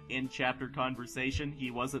in-chapter conversation,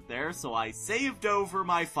 he wasn't there, so I saved over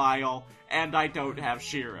my file, and I don't have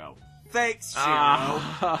Shiro. Thanks, Shiro!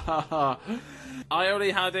 I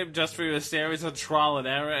only had him just through a series of trial and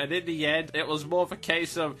error, and in the end, it was more of a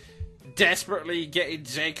case of desperately getting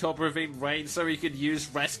Jacob within range so he could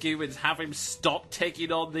use rescue and have him stop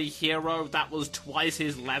taking on the hero that was twice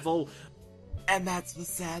his level. And that's the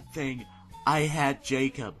sad thing. I had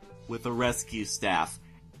Jacob with a rescue staff,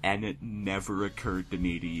 and it never occurred to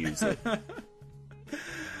me to use it.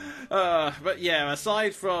 But yeah,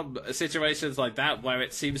 aside from situations like that where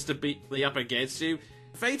it seems to be up against you,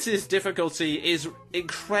 Fates' difficulty is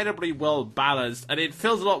incredibly well balanced, and it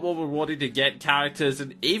feels a lot more rewarding to get characters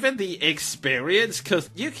and even the experience, because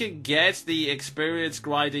you can get the experience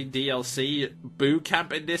grinding DLC boot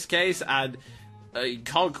camp in this case, and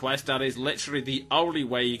Conquest, that is literally the only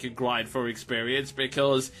way you can grind for experience,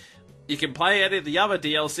 because you can play any of the other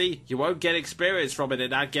DLC, you won't get experience from it in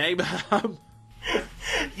that game.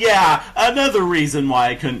 Yeah, another reason why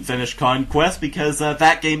I couldn't finish Conquest, because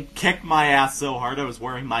that game kicked my ass so hard I was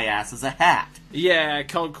wearing my ass as a hat. Yeah,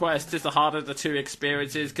 Conquest is the harder of the two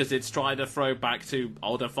experiences, because it's trying to throw back to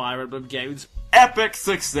older Fire Emblem games. Epic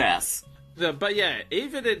success! But yeah,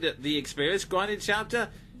 even in the experience grinding chapter,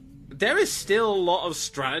 there is still a lot of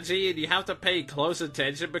strategy, and you have to pay close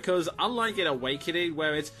attention, because unlike in Awakening,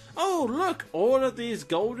 where it's, oh look, all of these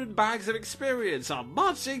golden bags of experience are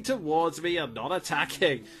marching towards me and not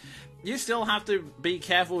attacking, you still have to be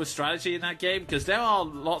careful with strategy in that game, because there are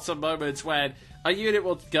lots of moments when a unit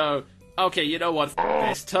will go, okay, you know what,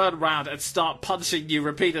 this, turn around and start punching you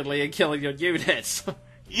repeatedly and killing your units.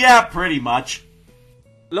 Yeah, pretty much.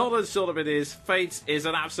 Long and short of it is, Fates is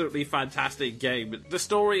an absolutely fantastic game. The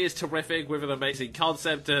story is terrific with an amazing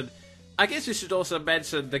concept, and I guess we should also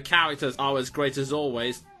mention the characters are as great as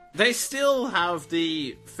always. They still have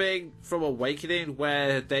the thing from Awakening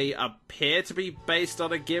where they appear to be based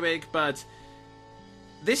on a gimmick, but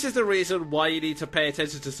this is the reason why you need to pay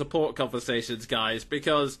attention to support conversations, guys,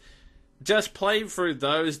 because just playing through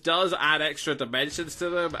those does add extra dimensions to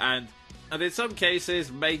them, and in some cases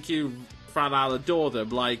make you flat out adore them.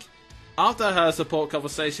 Like, after her support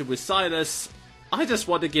conversation with Silas, I just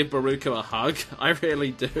want to give Baruka a hug. I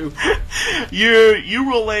really do. You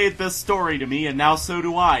relayed this story to me, and now so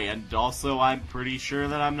do I, and also I'm pretty sure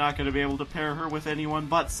that I'm not going to be able to pair her with anyone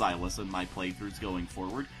but Silas in my playthroughs going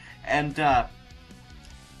forward. And,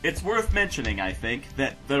 it's worth mentioning, I think,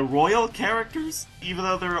 that the royal characters, even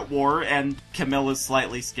though they're at war, and Camilla's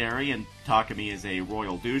slightly scary, and Takumi is a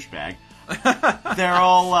royal douchebag,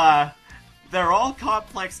 they're all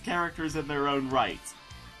complex characters in their own right.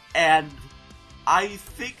 And I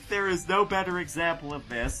think there is no better example of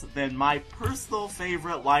this than my personal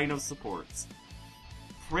favorite line of supports.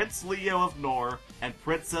 Prince Leo of Nor and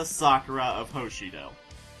Princess Sakura of Hoshido.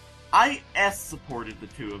 I S-supported the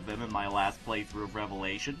two of them in my last playthrough of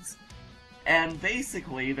Revelations, and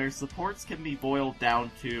basically their supports can be boiled down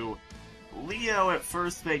to Leo at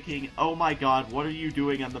first thinking, oh my god, what are you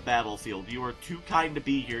doing on the battlefield? You are too kind to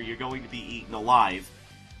be here, you're going to be eaten alive.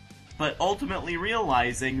 But ultimately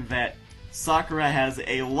realizing that Sakura has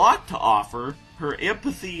a lot to offer, her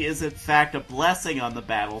empathy is in fact a blessing on the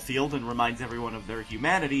battlefield and reminds everyone of their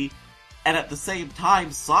humanity, and at the same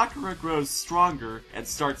time, Sakura grows stronger and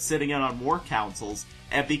starts sitting in on more councils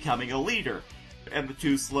and becoming a leader. And the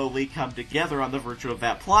two slowly come together on the virtue of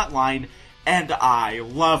that plotline, and I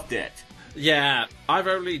loved it. Yeah, I've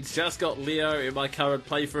only just got Leo in my current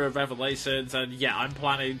playthrough of Revelations, and yeah, I'm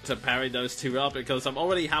planning to pair those two up because I'm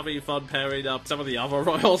already having fun pairing up some of the other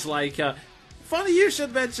royals, like, funny you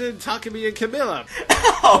should mention Takumi and Camilla.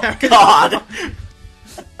 Oh god!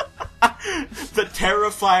 The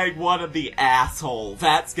terrifying one of the asshole.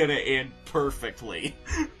 That's gonna end perfectly.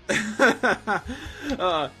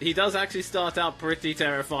 He does actually start out pretty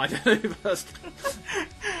terrified.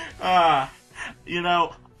 You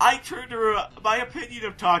know, my opinion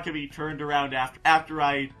of Takumi turned around after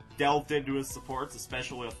I delved into his supports,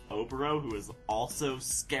 especially with Oboro, who is also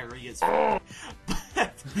scary as fuck.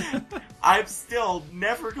 But I'm still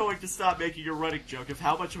never going to stop making a running joke of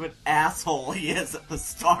how much of an asshole he is at the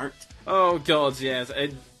start. Oh god, yes.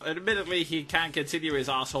 And admittedly, he can continue his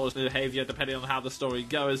asshole behavior depending on how the story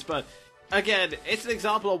goes, but again, it's an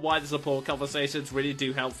example of why the support conversations really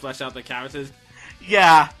do help flesh out the characters.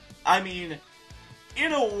 Yeah, I mean,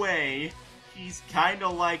 in a way, he's kinda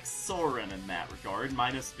like Soren in that regard,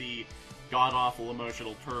 minus the god-awful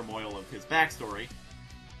emotional turmoil of his backstory.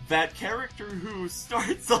 That character who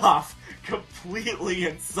starts off completely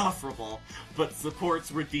insufferable, but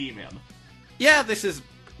supports redeem him. Yeah, this is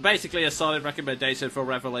basically a solid recommendation for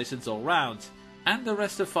Revelations all round. And the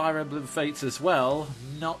rest of Fire Emblem Fates as well.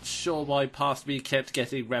 Not sure why past me kept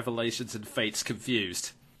getting Revelations and Fates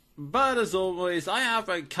confused. But as always, I have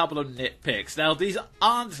a couple of nitpicks. Now, these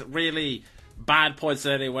aren't really bad points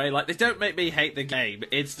in any way. Like, they don't make me hate the game.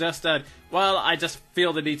 It's just that, well, I just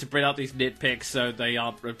feel the need to bring out these nitpicks so they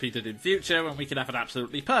aren't repeated in future and we can have an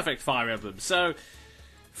absolutely perfect Fire Emblem. So,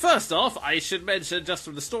 first off, I should mention, just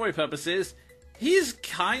for the story purposes, he's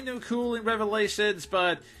kind of cool in Revelations,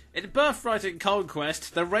 but in Birthright and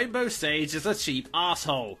Conquest, the Rainbow Sage is a cheap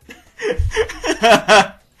asshole.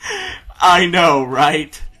 I know,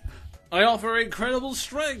 right? I offer incredible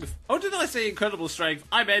strength. Oh, did I say incredible strength?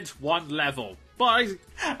 I meant 1 level. But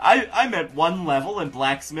I meant 1 level and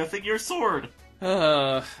blacksmithing your sword.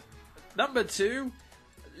 Number 2,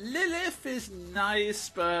 Lilith is nice,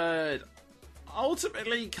 but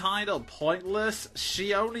ultimately kind of pointless.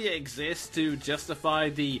 She only exists to justify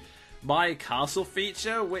the My Castle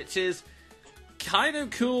feature, which is kind of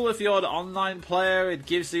cool if you're an online player. It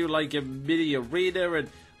gives you like a mini arena, and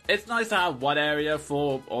it's nice to have one area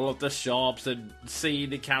for all of the shops and seeing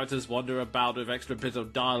the characters wander about with extra bits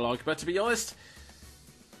of dialogue. But to be honest,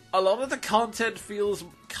 a lot of the content feels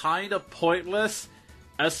kind of pointless,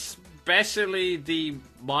 especially the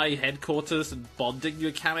My Headquarters and bonding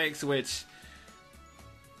mechanics, which...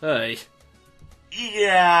 Hey.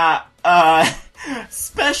 Yeah,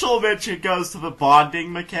 special mention goes to the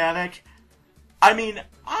bonding mechanic. I mean,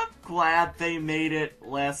 I'm glad they made it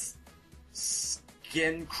less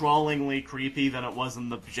skin-crawlingly creepy than it was in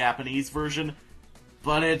the Japanese version,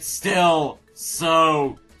 but it's still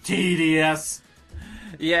so tedious.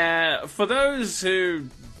 Yeah, for those who,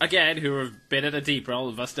 again, who have been in a deep role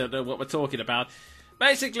of us don't know what we're talking about,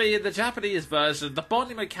 basically, in the Japanese version, the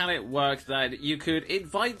bonding mechanic worked that you could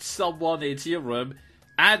invite someone into your room,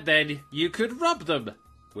 and then you could rub them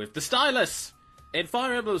with the stylus. In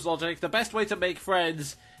Fire Emblem's logic, the best way to make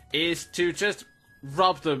friends is to just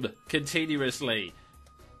rub them continuously.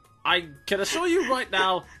 I can assure you right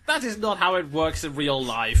now, that is not how it works in real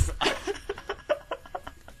life.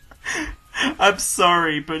 I'm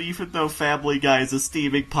sorry, but even though Family Guy is a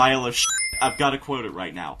steaming pile of shit, I've got to quote it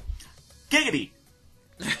right now. Giggity!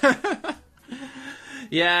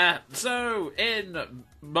 Yeah, so in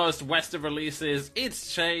most Western releases,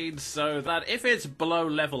 it's changed so that if it's below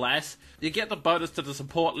level S, you get the bonus to the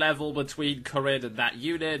support level between Corinne and that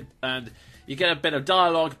unit, and you get a bit of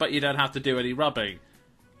dialogue, but you don't have to do any rubbing.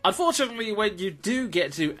 Unfortunately, when you do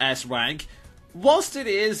get to S rank, whilst it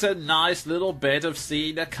is a nice little bit of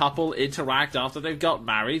seeing a couple interact after they've got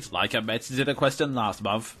married, like I mentioned in a question last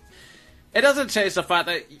month, it doesn't change the fact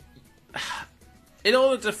that in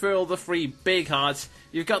order to fill the 3 big hearts,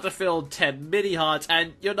 you've got to fill 10 mini hearts,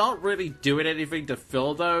 and you're not really doing anything to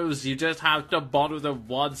fill those. You just have to bond with them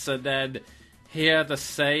once and then hear the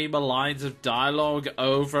same lines of dialogue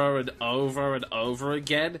over and over and over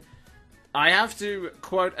again. I have to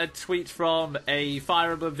quote a tweet from a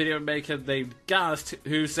Fire Emblem video maker named Gast,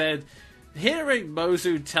 who said, hearing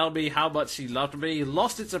Mozu tell me how much he loved me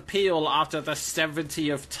lost its appeal after the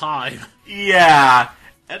 70th time. Yeah,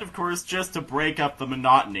 and of course, just to break up the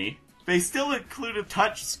monotony, they still included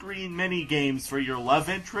touchscreen mini-games for your love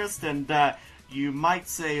interest, and you might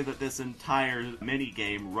say that this entire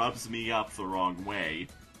mini-game rubs me up the wrong way.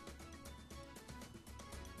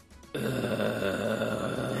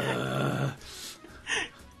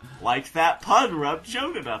 Like that pun rubbed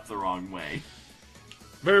Jonin up the wrong way.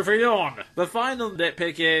 Moving on. The final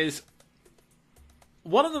nitpick is,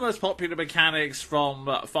 one of the most popular mechanics from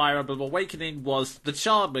Fire Emblem Awakening was the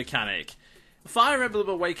child mechanic. Fire Emblem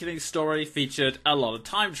Awakening's story featured a lot of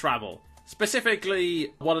time travel.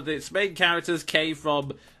 Specifically, one of its main characters came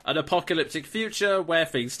from an apocalyptic future where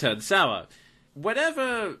things turned sour.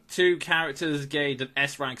 Whenever two characters gained an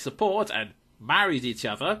S-rank support and married each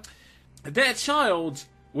other, their child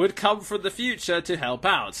would come from the future to help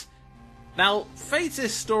out. Now,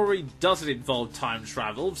 Fates' story doesn't involve time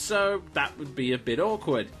travel, so that would be a bit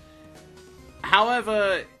awkward.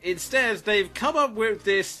 However, instead, they've come up with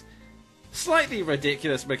this slightly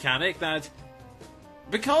ridiculous mechanic that,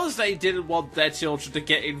 because they didn't want their children to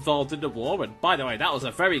get involved in the war, and by the way, that was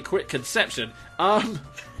a very quick conception,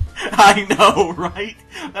 I know, right?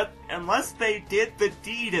 Unless they did the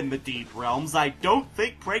deed in the Deep Realms, I don't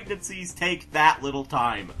think pregnancies take that little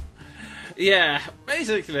time. Yeah,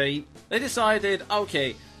 basically, they decided,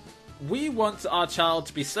 okay, we want our child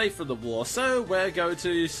to be safe from the war, so we're going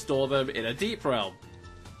to store them in a Deep Realm.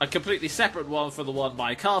 A completely separate one from the one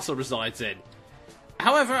my castle resides in.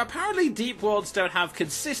 However, apparently Deep Worlds don't have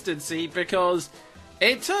consistency because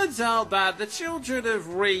it turns out that the children have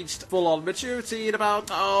reached full-on maturity in about,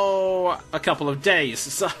 a couple of days,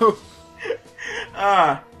 so...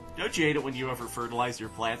 Don't you hate it when you ever fertilize your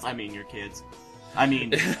plants? I mean, your kids. I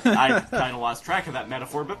mean, I kind of lost track of that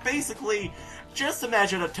metaphor, but basically, just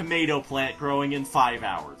imagine a tomato plant growing in 5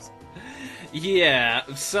 hours. Yeah,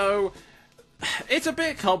 so... It's a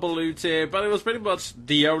bit convoluted, but it was pretty much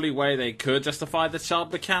the only way they could justify the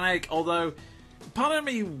child mechanic, although part of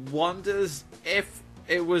me wonders if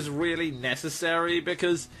it was really necessary,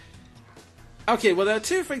 because... Okay, well, there are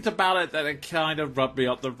two things about it that kind of rubbed me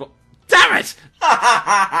up the... Damn it!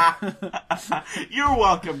 You're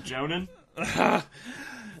welcome, Jonin.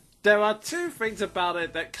 There are two things about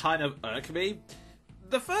it that kind of irk me.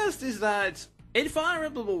 The first is that in Fire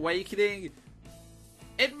Emblem Awakening,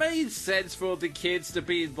 it made sense for the kids to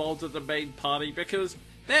be involved in the main party because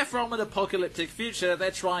they're from an apocalyptic future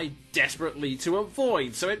they're trying desperately to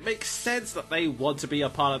avoid, so it makes sense that they want to be a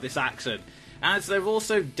part of this action. And they're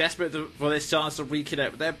also desperate for this chance to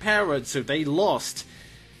reconnect with their parents who they lost.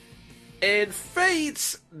 In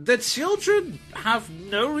Fates, the children have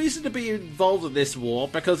no reason to be involved in this war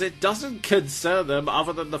because it doesn't concern them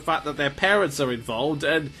other than the fact that their parents are involved,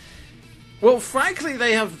 and well, frankly,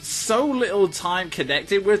 they have so little time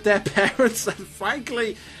connecting with their parents that,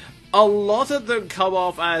 frankly, a lot of them come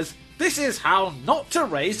off as, this is how not to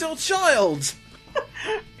raise your child!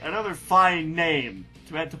 Another fine name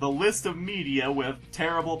to add to the list of media with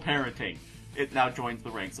terrible parenting. It now joins the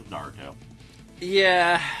ranks of Naruto.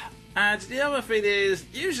 Yeah, and the other thing is,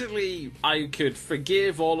 usually I could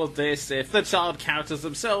forgive all of this if the child characters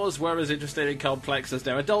themselves were as interesting and complex as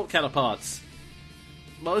their adult counterparts.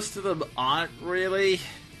 Most of them aren't really.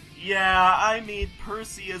 Yeah, I mean,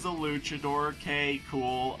 Percy is a luchador, okay,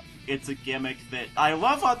 cool. It's a gimmick that I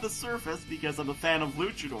love on the surface because I'm a fan of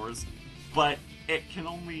luchadors, but it can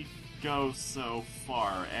only go so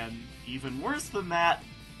far, and even worse than that,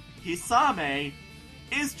 Hisame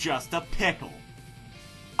is just a pickle.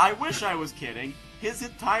 I wish I was kidding. His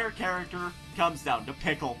entire character comes down to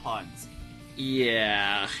pickle puns.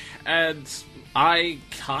 Yeah, and I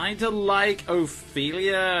kind of like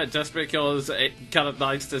Ophelia, just because it's kind of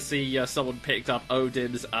nice to see someone picked up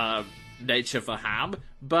Odin's nature for ham,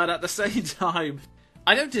 but at the same time,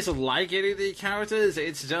 I don't dislike any of the characters,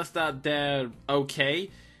 it's just that they're okay.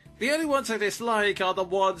 The only ones I dislike are the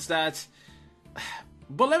ones that...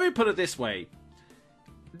 Well, let me put it this way.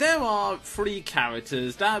 There are 3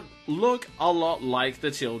 characters that look a lot like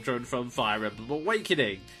the children from Fire Emblem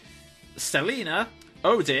Awakening. Selena,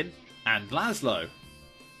 Odin, and Laszlo.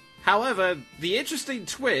 However, the interesting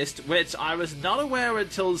twist, which I was not aware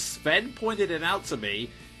until Sven pointed it out to me,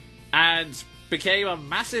 and became a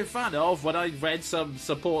massive fan of when I read some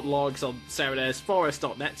support logs on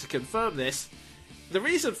SerenaisForest.net to confirm this, the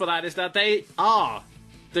reason for that is that they are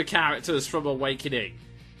the characters from Awakening.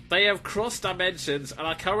 They have crossed dimensions and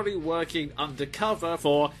are currently working undercover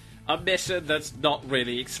for a mission that's not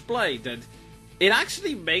really explained, and it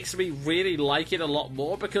actually makes me really like it a lot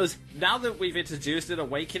more because now that we've introduced an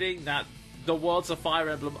Awakening that the worlds of Fire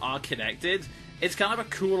Emblem are connected. It's kind of a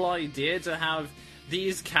cool idea to have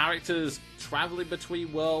these characters traveling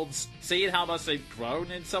between worlds, seeing how much they've grown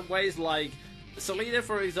in some ways. Like, Selena,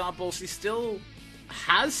 for example, she still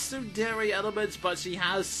has some dairy elements, but she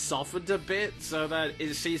has softened a bit so that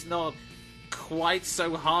she's not quite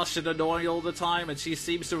so harsh and annoying all the time, and she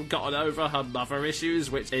seems to have gotten over her mother issues,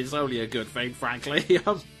 which is only a good thing, frankly.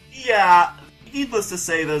 Yeah, needless to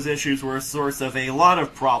say, those issues were a source of a lot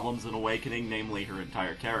of problems in Awakening, namely her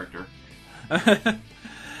entire character.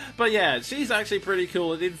 But yeah, she's actually pretty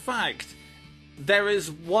cool, and in fact, there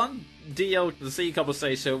is one DLC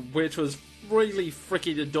conversation which was really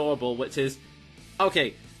freaking adorable, which is,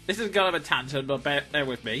 okay, this is kind of a tangent, but bear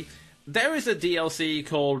with me. There is a DLC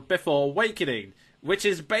called Before Awakening, which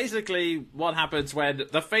is basically what happens when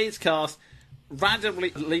the Fates cast randomly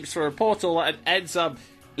leaps through a portal and ends up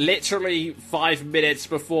literally 5 minutes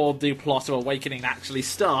before the plot of Awakening actually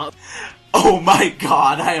starts. Oh my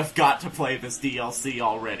god, I have got to play this DLC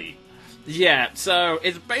already. Yeah, so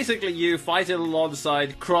it's basically you fighting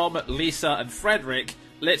alongside Crom, Lisa, and Frederick,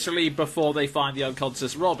 literally before they find the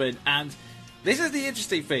unconscious Robin, and this is the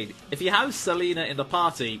interesting thing. If you have Selena in the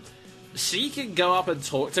party, she can go up and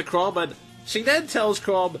talk to Crom, and she then tells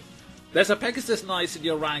Crom, there's a Pegasus Knight in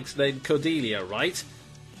your ranks named Cordelia, right?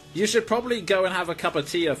 You should probably go and have a cup of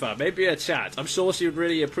tea with her, maybe a chat. I'm sure she would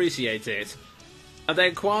really appreciate it. And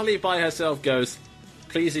then quietly by herself goes,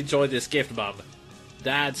 please enjoy this gift, Mum.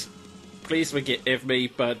 Dad, please forgive me,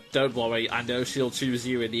 but don't worry, I know she'll choose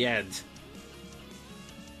you in the end.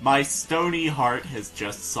 My stony heart has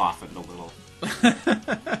just softened a little.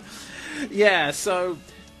 Yeah, so,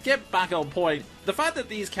 get back on point. The fact that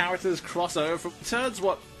these characters cross over turns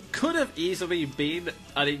what could have easily been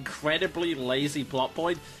an incredibly lazy plot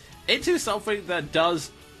point into something that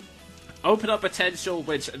does open up potential,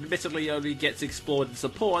 which admittedly only gets explored in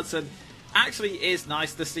supports, and actually is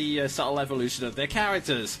nice to see a subtle evolution of their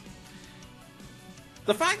characters.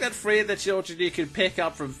 The fact that 3 of the children you can pick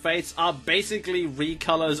up from Fates are basically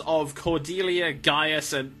recolors of Cordelia,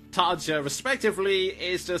 Gaius, and Tarja respectively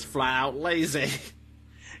is just flat out lazy.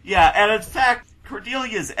 Yeah, and in fact,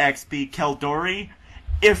 Cordelia's ex be Keldori.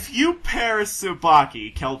 If you pair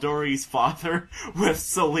Tsubaki, Keldori's father, with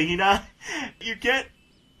Selena, you get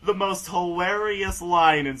the most hilarious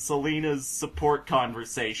line in Selena's support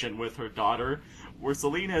conversation with her daughter, where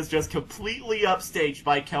Selena is just completely upstaged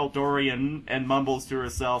by Keldori and mumbles to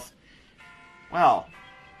herself, well,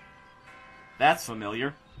 that's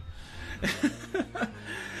familiar.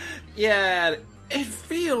 Yeah, it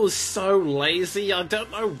feels so lazy. I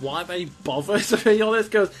don't know why they bother, to be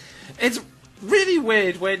honest, because it's really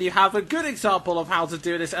weird when you have a good example of how to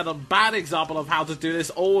do this and a bad example of how to do this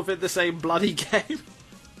all within the same bloody game.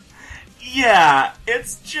 Yeah,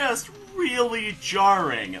 it's just really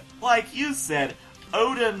jarring. Like you said,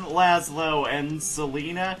 Odin, Laszlo, and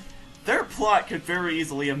Selena, their plot could very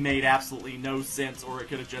easily have made absolutely no sense, or it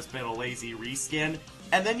could have just been a lazy reskin.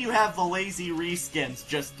 And then you have the lazy reskins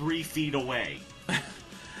just 3 feet away.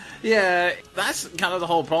 Yeah, that's kind of the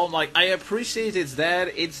whole problem. Like, I appreciate it's there,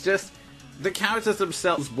 it's just the characters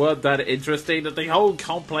themselves weren't that interesting, that the whole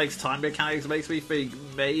complex time mechanics makes me think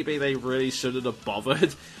maybe they really shouldn't have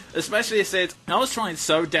bothered. Especially since I was trying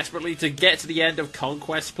so desperately to get to the end of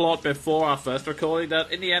Conquest plot before our first recording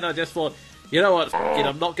that in the end I just thought, you know what, f*** it,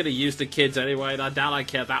 I'm not going to use the kids anyway, and I doubt I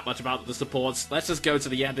care that much about the supports. Let's just go to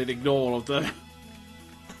the end and ignore all of them.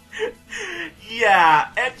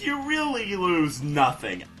 Yeah, and you really lose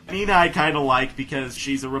nothing. Nina I kind of like because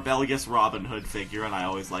she's a rebellious Robin Hood figure, and I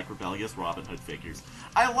always like rebellious Robin Hood figures.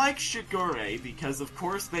 I like Shigure because, of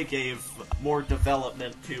course, they gave more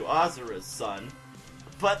development to Azura's son,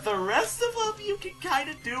 but the rest of them you can kind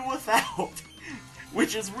of do without,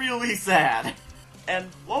 which is really sad. And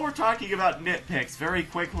while we're talking about nitpicks, very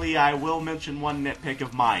quickly I will mention one nitpick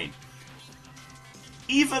of mine.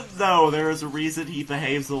 Even though there is a reason he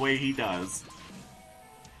behaves the way he does,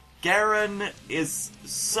 Garen is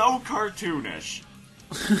so cartoonish.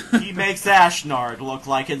 He makes Ashnard look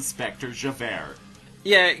like Inspector Javert.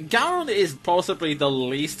 Yeah, Garen is possibly the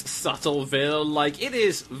least subtle villain. Like, in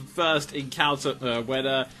his first encounter,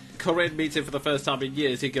 when Corinne meets him for the first time in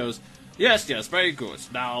years, he goes, yes, very good.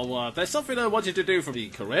 Now, there's something I want you to do for me,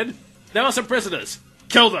 Corinne. There are some prisoners.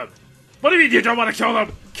 Kill them. What do you mean you don't want to kill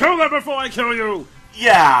them? Kill them before I kill you!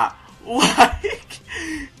 Yeah, like,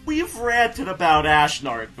 we've ranted about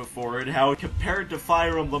Ashnard before and how, compared to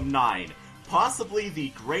Fire Emblem 9, possibly the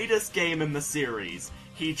greatest game in the series,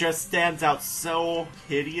 he just stands out so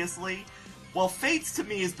hideously. Well, Fates to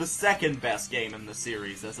me is the second best game in the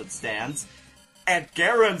series as it stands, and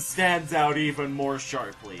Garen stands out even more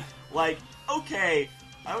sharply. Like, okay,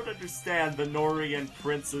 I would understand the Norian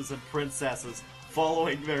princes and princesses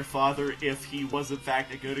following their father if he was in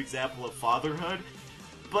fact a good example of fatherhood.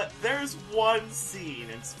 But there's one scene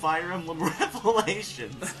in Fire Emblem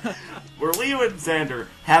Revelations where Leo and Xander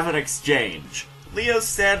have an exchange. Leo's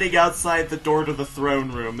standing outside the door to the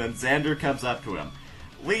throne room, and Xander comes up to him.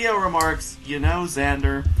 Leo remarks, "You know,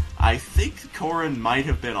 Xander, I think Corrin might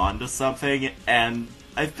have been onto something, and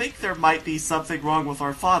I think there might be something wrong with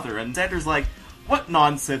our father." And Xander's like, "What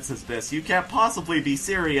nonsense is this? You can't possibly be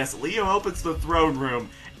serious." Leo opens the throne room,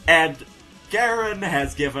 and Garen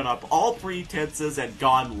has given up all pretenses and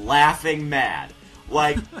gone laughing mad.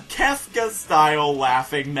 Like, Kefka-style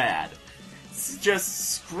laughing mad.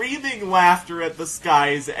 Just screaming laughter at the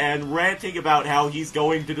skies and ranting about how he's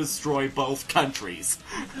going to destroy both countries.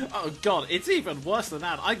 Oh god, it's even worse than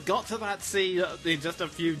that. I got to that scene just a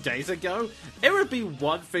few days ago. It would be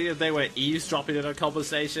one thing if they were eavesdropping in a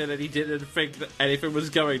conversation and he didn't think that anything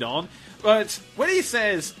was going on. But when he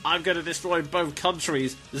says, "I'm going to destroy both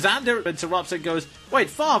countries," Xander interrupts and goes,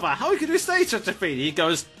 "Wait, father, how could you say such a thing?" He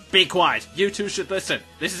goes, "Be quiet. You two should listen.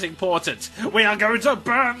 This is important. We are going to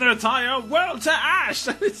burn the entire world to ash!"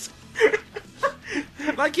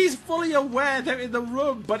 Like he's fully aware they're in the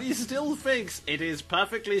room, but he still thinks it is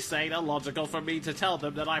perfectly sane and logical for me to tell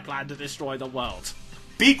them that I plan to destroy the world.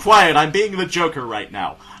 Be quiet, I'm being the Joker right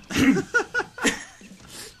now.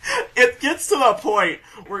 It gets to the point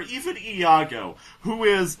where even Iago, who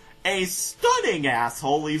is a stunning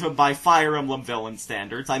asshole even by Fire Emblem villain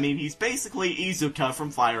standards, I mean, he's basically Izuka from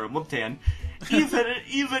Fire Emblem 10,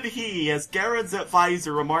 even he, as Garen's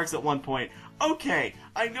advisor, remarks at one point, "Okay,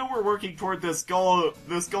 I know we're working toward this goal,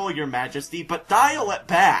 Your Majesty, but dial it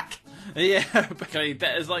back." Yeah, okay,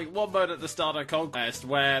 there's like one moment at the start of Conquest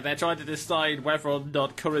where they're trying to decide whether or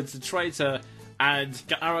not Corrin's a traitor, and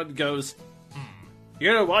Garen goes,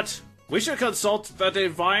 "You know what? We should consult the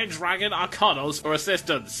Divine Dragon Arcanos for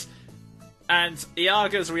assistance." And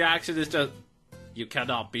Iago's reaction is just, "You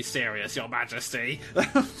cannot be serious, Your Majesty."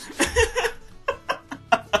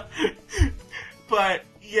 But,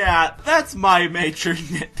 yeah, that's my major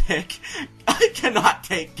nitpick. I cannot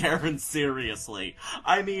take Garen seriously.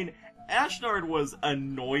 I mean, Ashnard was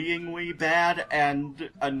annoyingly bad and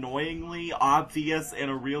annoyingly obvious in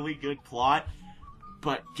a really good plot,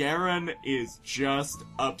 but Garen is just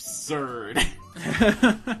absurd.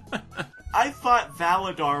 I thought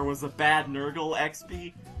Valadar was a bad Nurgle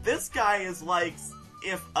XP. This guy is like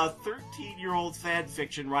if a 13-year-old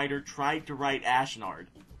fanfiction writer tried to write Ashnard.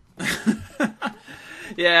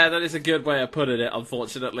 Yeah, that is a good way of putting it,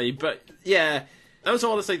 unfortunately. But, yeah, those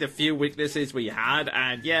are honestly the few weaknesses we had,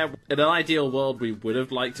 and yeah, in an ideal world we would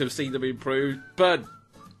have liked to have seen them improved, but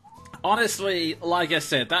honestly, like I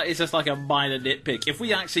said, that is just like a minor nitpick. If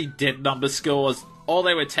we actually did number scores, all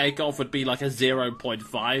they would take off would be like a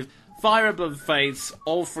 0.5. Fire Emblem Fates,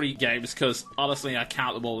 all three games, because honestly I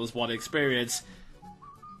count them all as one experience,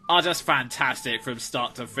 are just fantastic from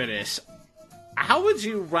start to finish. How would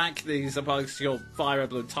you rank these amongst your Fire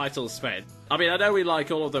Emblem titles, Sven? I mean, I know we like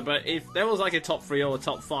all of them, but if there was like a top 3 or a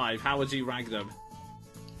top 5, how would you rank them?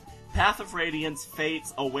 Path of Radiance,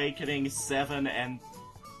 Fates, Awakening, 7, and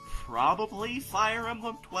probably Fire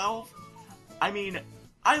Emblem 12? I mean,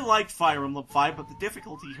 I liked Fire Emblem 5, but the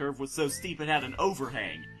difficulty curve was so steep it had an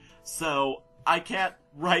overhang. So, I can't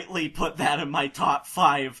rightly put that in my top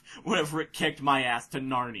 5 whenever it kicked my ass to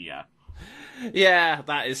Narnia. Yeah,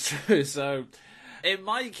 that is true. So, in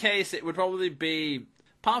my case, it would probably be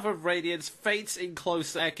Path of Radiance, Fates in close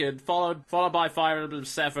second, followed by Fire Emblem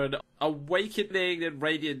 7, Awakening and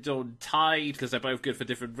Radiant Dawn tied, because they're both good for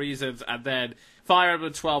different reasons, and then Fire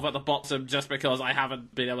Emblem 12 at the bottom, just because I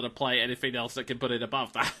haven't been able to play anything else that can put it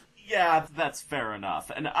above that. Yeah, that's fair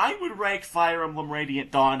enough. And I would rank Fire Emblem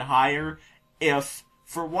Radiant Dawn higher if,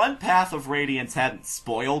 for one, Path of Radiance hadn't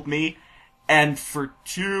spoiled me, and for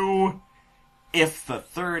two, if the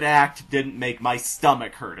third act didn't make my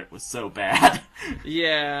stomach hurt, it was so bad.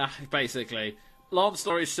 Yeah, basically. Long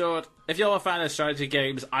story short, if you're a fan of strategy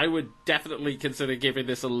games, I would definitely consider giving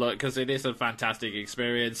this a look, because it is a fantastic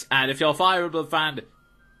experience. And if you're a Fire Emblem fan,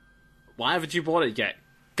 why haven't you bought it yet?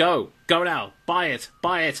 Go now, buy it.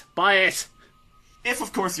 If,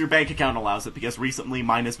 of course, your bank account allows it, because recently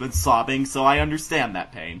mine has been sobbing, so I understand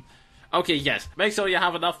that pain. Okay, yes, make sure you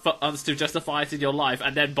have enough funds to justify it in your life,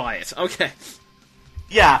 and then buy it. Okay.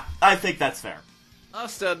 Yeah, I think that's fair.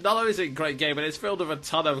 Still, not only is it a great game, but it's filled with a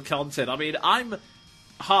ton of content. I mean, I'm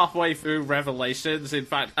halfway through Revelations. In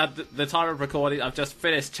fact, at the time of recording, I've just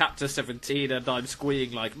finished Chapter 17, and I'm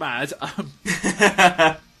squealing like mad.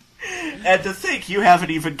 And to think you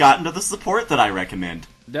haven't even gotten to the support that I recommend.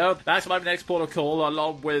 No, that's my next port of call,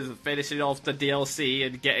 along with finishing off the DLC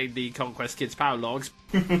and getting the Conquest Kids power logs.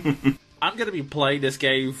 I'm going to be playing this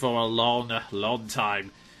game for a long, long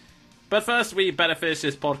time. But first, we better finish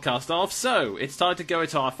this podcast off, so it's time to go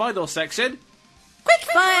into our final section.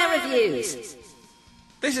 Quickfire Reviews!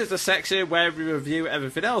 This is the section where we review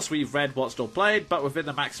everything else we've read, watched or played, but within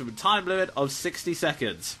the maximum time limit of 60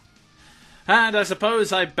 seconds. And I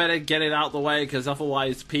suppose I better get it out the way, because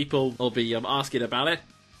otherwise people will be asking about it.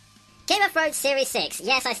 Game of Thrones Series 6.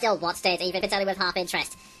 Yes, I still watched it, even if it's only with half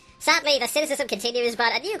interest. Sadly, the cynicism continues,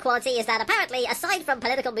 but a new quality is that apparently, aside from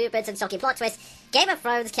political movements and shocking plot twists, Game of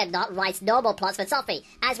Thrones cannot write normal plots for Sophie,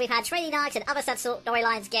 as we've had training arcs and other such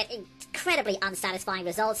storylines get incredibly unsatisfying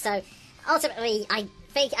results, so ultimately, I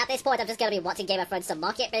think at this point I'm just going to be watching Game of Thrones to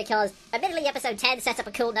mock it, because admittedly episode 10 sets up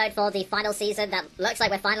a cool note for the final season that looks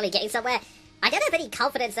like we're finally getting somewhere. I don't have any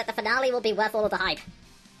confidence that the finale will be worth all of the hype.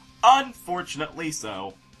 Unfortunately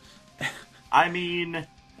so. I mean,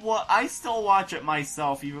 well, I still watch it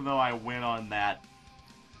myself, even though I went on that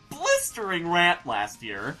blistering rant last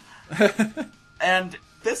year. And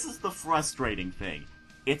this is the frustrating thing.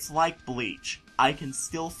 It's like Bleach. I can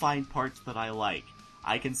still find parts that I like.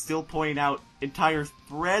 I can still point out entire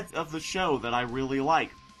threads of the show that I really like.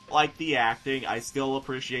 Like the acting, I still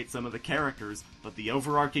appreciate some of the characters, but the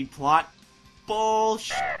overarching plot?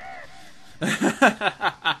 Bullshit.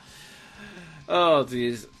 Oh,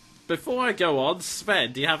 jeez. Before I go on,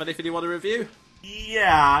 Sven, do you have anything you want to review?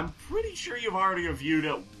 Yeah, I'm pretty sure you've already reviewed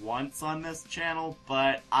it once on this channel,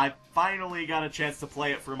 but I finally got a chance to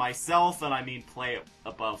play it for myself, and I mean play it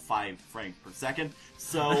above 5 frames per second,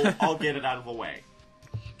 so I'll get it out of the way.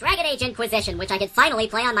 Dragon Age Inquisition, which I could finally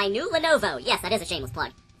play on my new Lenovo. Yes, that is a shameless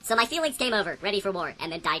plug. So my feelings came over, ready for war, and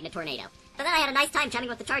then died in a tornado. But then I had a nice time chatting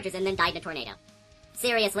with the Chargers and then died in a tornado.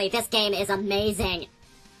 Seriously, this game is amazing.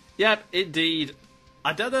 Yep, indeed.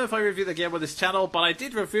 I don't know if I reviewed the game on this channel, but I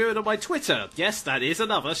did review it on my Twitter. Yes, that is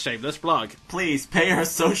another shameless plug. Please, pay our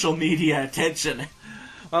social media attention.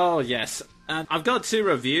 Oh, yes. And I've got 2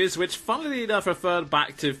 reviews, which funnily enough referred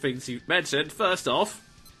back to things you mentioned. First off,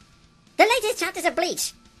 the latest chapters of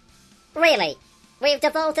Bleach. Really? We've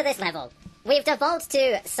devolved to this level. We've devolved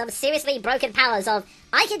to some seriously broken powers of,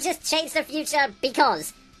 I can just change the future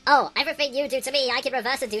because... Oh, everything you do to me, I can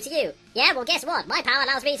reverse and do to you. Yeah, well guess what? My power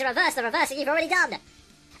allows me to reverse the reverse that you've already done.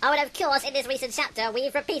 Oh, and of course, in this recent chapter,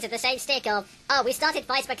 we've repeated the same stick of, oh, we started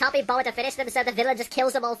fights but can't be bothered to finish them, so the villain just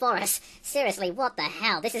kills them all for us. Seriously, what the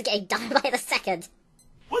hell? This is getting done by the second.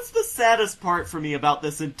 What's the saddest part for me about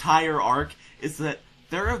this entire arc is that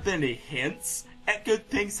there have been hints at good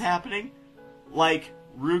things happening. Like,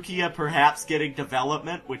 Rukia perhaps getting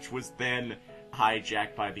development, which was then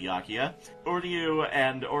hijacked by Byakuya. Oryu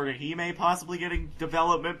and Orihime possibly getting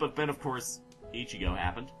development, but then, of course, Ichigo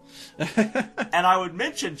happened. And I would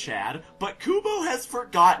mention Chad, but Kubo has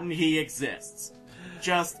forgotten he exists.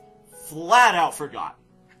 Just flat out forgotten.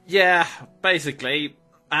 yeah, basically.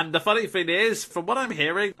 And the funny thing is, from what I'm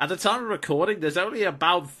hearing, at the time of recording, there's only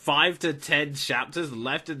about 5 to 10 chapters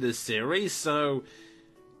left in this series, so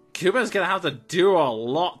Kubo's gonna have to do a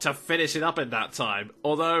lot to finish it up in that time.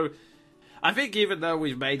 Although, I think even though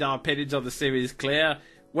we've made our opinions on the series clear,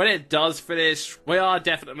 when it does finish, we are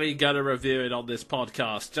definitely gonna review it on this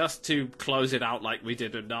podcast, just to close it out like we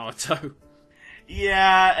did in Naruto.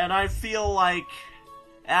 Yeah, and I feel like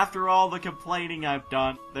after all the complaining I've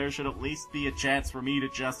done, there should at least be a chance for me to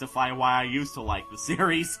justify why I used to like the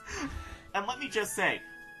series. And let me just say,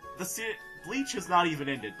 Bleach has not even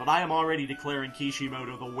ended, but I am already declaring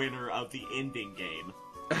Kishimoto the winner of the ending game.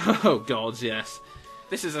 Oh god, yes.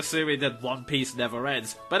 This is assuming that One Piece never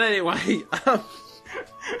ends. But anyway,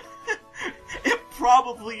 It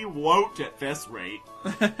probably won't at this rate.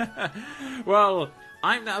 well,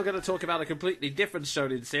 I'm now going to talk about a completely different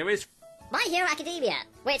shonen series. My Hero Academia,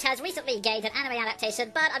 which has recently gained an anime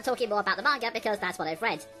adaptation, but I'm talking more about the manga because that's what I've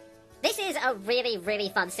read. This is a really, really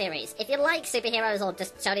fun series. If you like superheroes or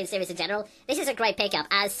just shonen series in general, this is a great pickup,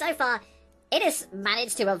 as so far, it has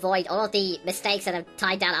managed to avoid all of the mistakes that have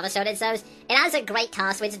tied down other shonen shows. It has a great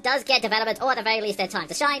cast, which does get development, or at the very least their time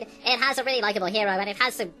to shine. It has a really likable hero, and it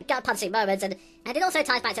has some gut-punching moments, and it also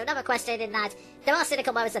ties back to another question in that there are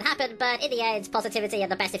cynical moments that happen, but in the end, positivity and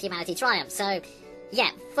the best of humanity triumph. So, yeah,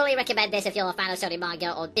 fully recommend this if you're a fan of shonen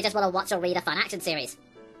manga, or you just want to watch or read a fun action series.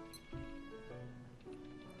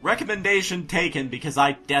 Recommendation taken because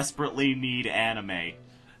I desperately need anime.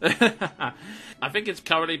 I think it's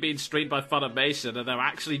currently being streamed by Funimation, and they're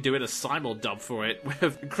actually doing a simul-dub for it,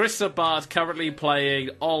 with Chris Sabat currently playing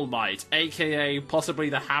All Might, aka possibly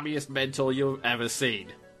the hammiest mentor you've ever seen.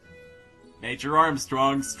 Major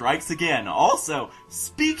Armstrong strikes again. Also,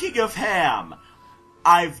 speaking of ham,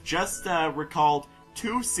 I've just recalled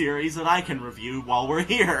 2 series that I can review while we're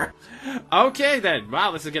here. Okay then,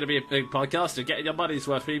 wow, this is going to be a big podcast, so get your money's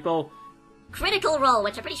worth, people. Critical Role,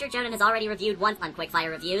 which I'm pretty sure Jonin has already reviewed once on Quickfire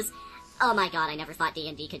Reviews. Oh my god, I never thought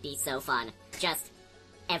D&D could be so fun. Just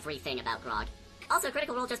everything about Grog. Also,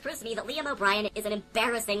 Critical Role just proves to me that Liam O'Brien is an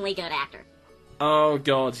embarrassingly good actor. Oh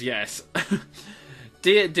god, yes.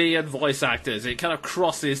 D&D and voice actors, it kind of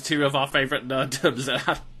crosses 2 of our favourite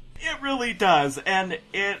nerddoms. It really does, and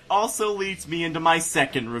it also leads me into my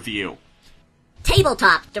second review.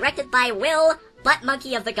 Tabletop, directed by Will Butt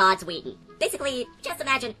Monkey of the Gods Wheaton. Basically, just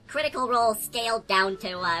imagine Critical Role scaled down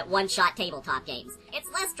to one-shot tabletop games. It's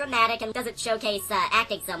less dramatic and doesn't showcase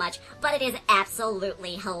acting so much, but it is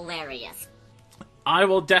absolutely hilarious. I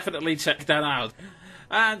will definitely check that out.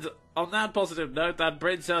 And on that positive note, that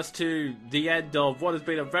brings us to the end of what has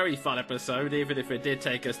been a very fun episode, even if it did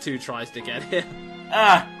take us 2 tries to get here.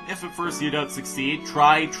 If at first you don't succeed,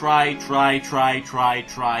 try again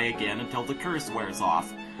until the curse wears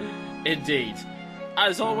off. Indeed.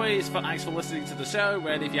 As always, thanks for listening to the show,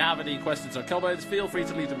 and if you have any questions or comments, feel free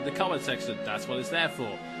to leave them in the comment section. That's what it's there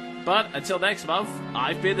for. But until next month,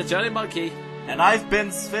 I've been the Jonin Monkey. And I've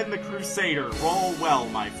been Sven the Crusader. Roll well,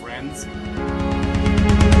 my friends.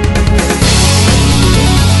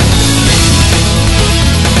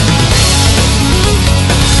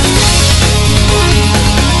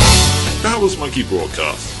 That was Monkey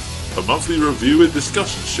Broadcast, a monthly review and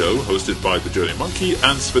discussion show hosted by the Jonin Monkey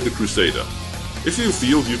and Sven the Crusader. If you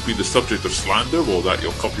feel you've been the subject of slander or that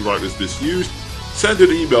your copyright is misused, send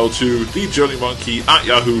an email to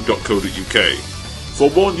thejoninmonkey@yahoo.co.uk. For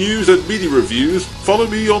more news and media reviews, follow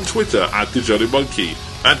me on Twitter @thejoninmonkey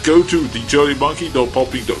and go to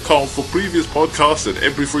thejoninmonkey.popping.com for previous podcasts and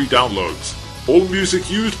MP3 downloads. All music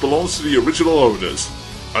used belongs to the original owners.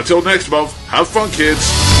 Until next month, have fun, kids!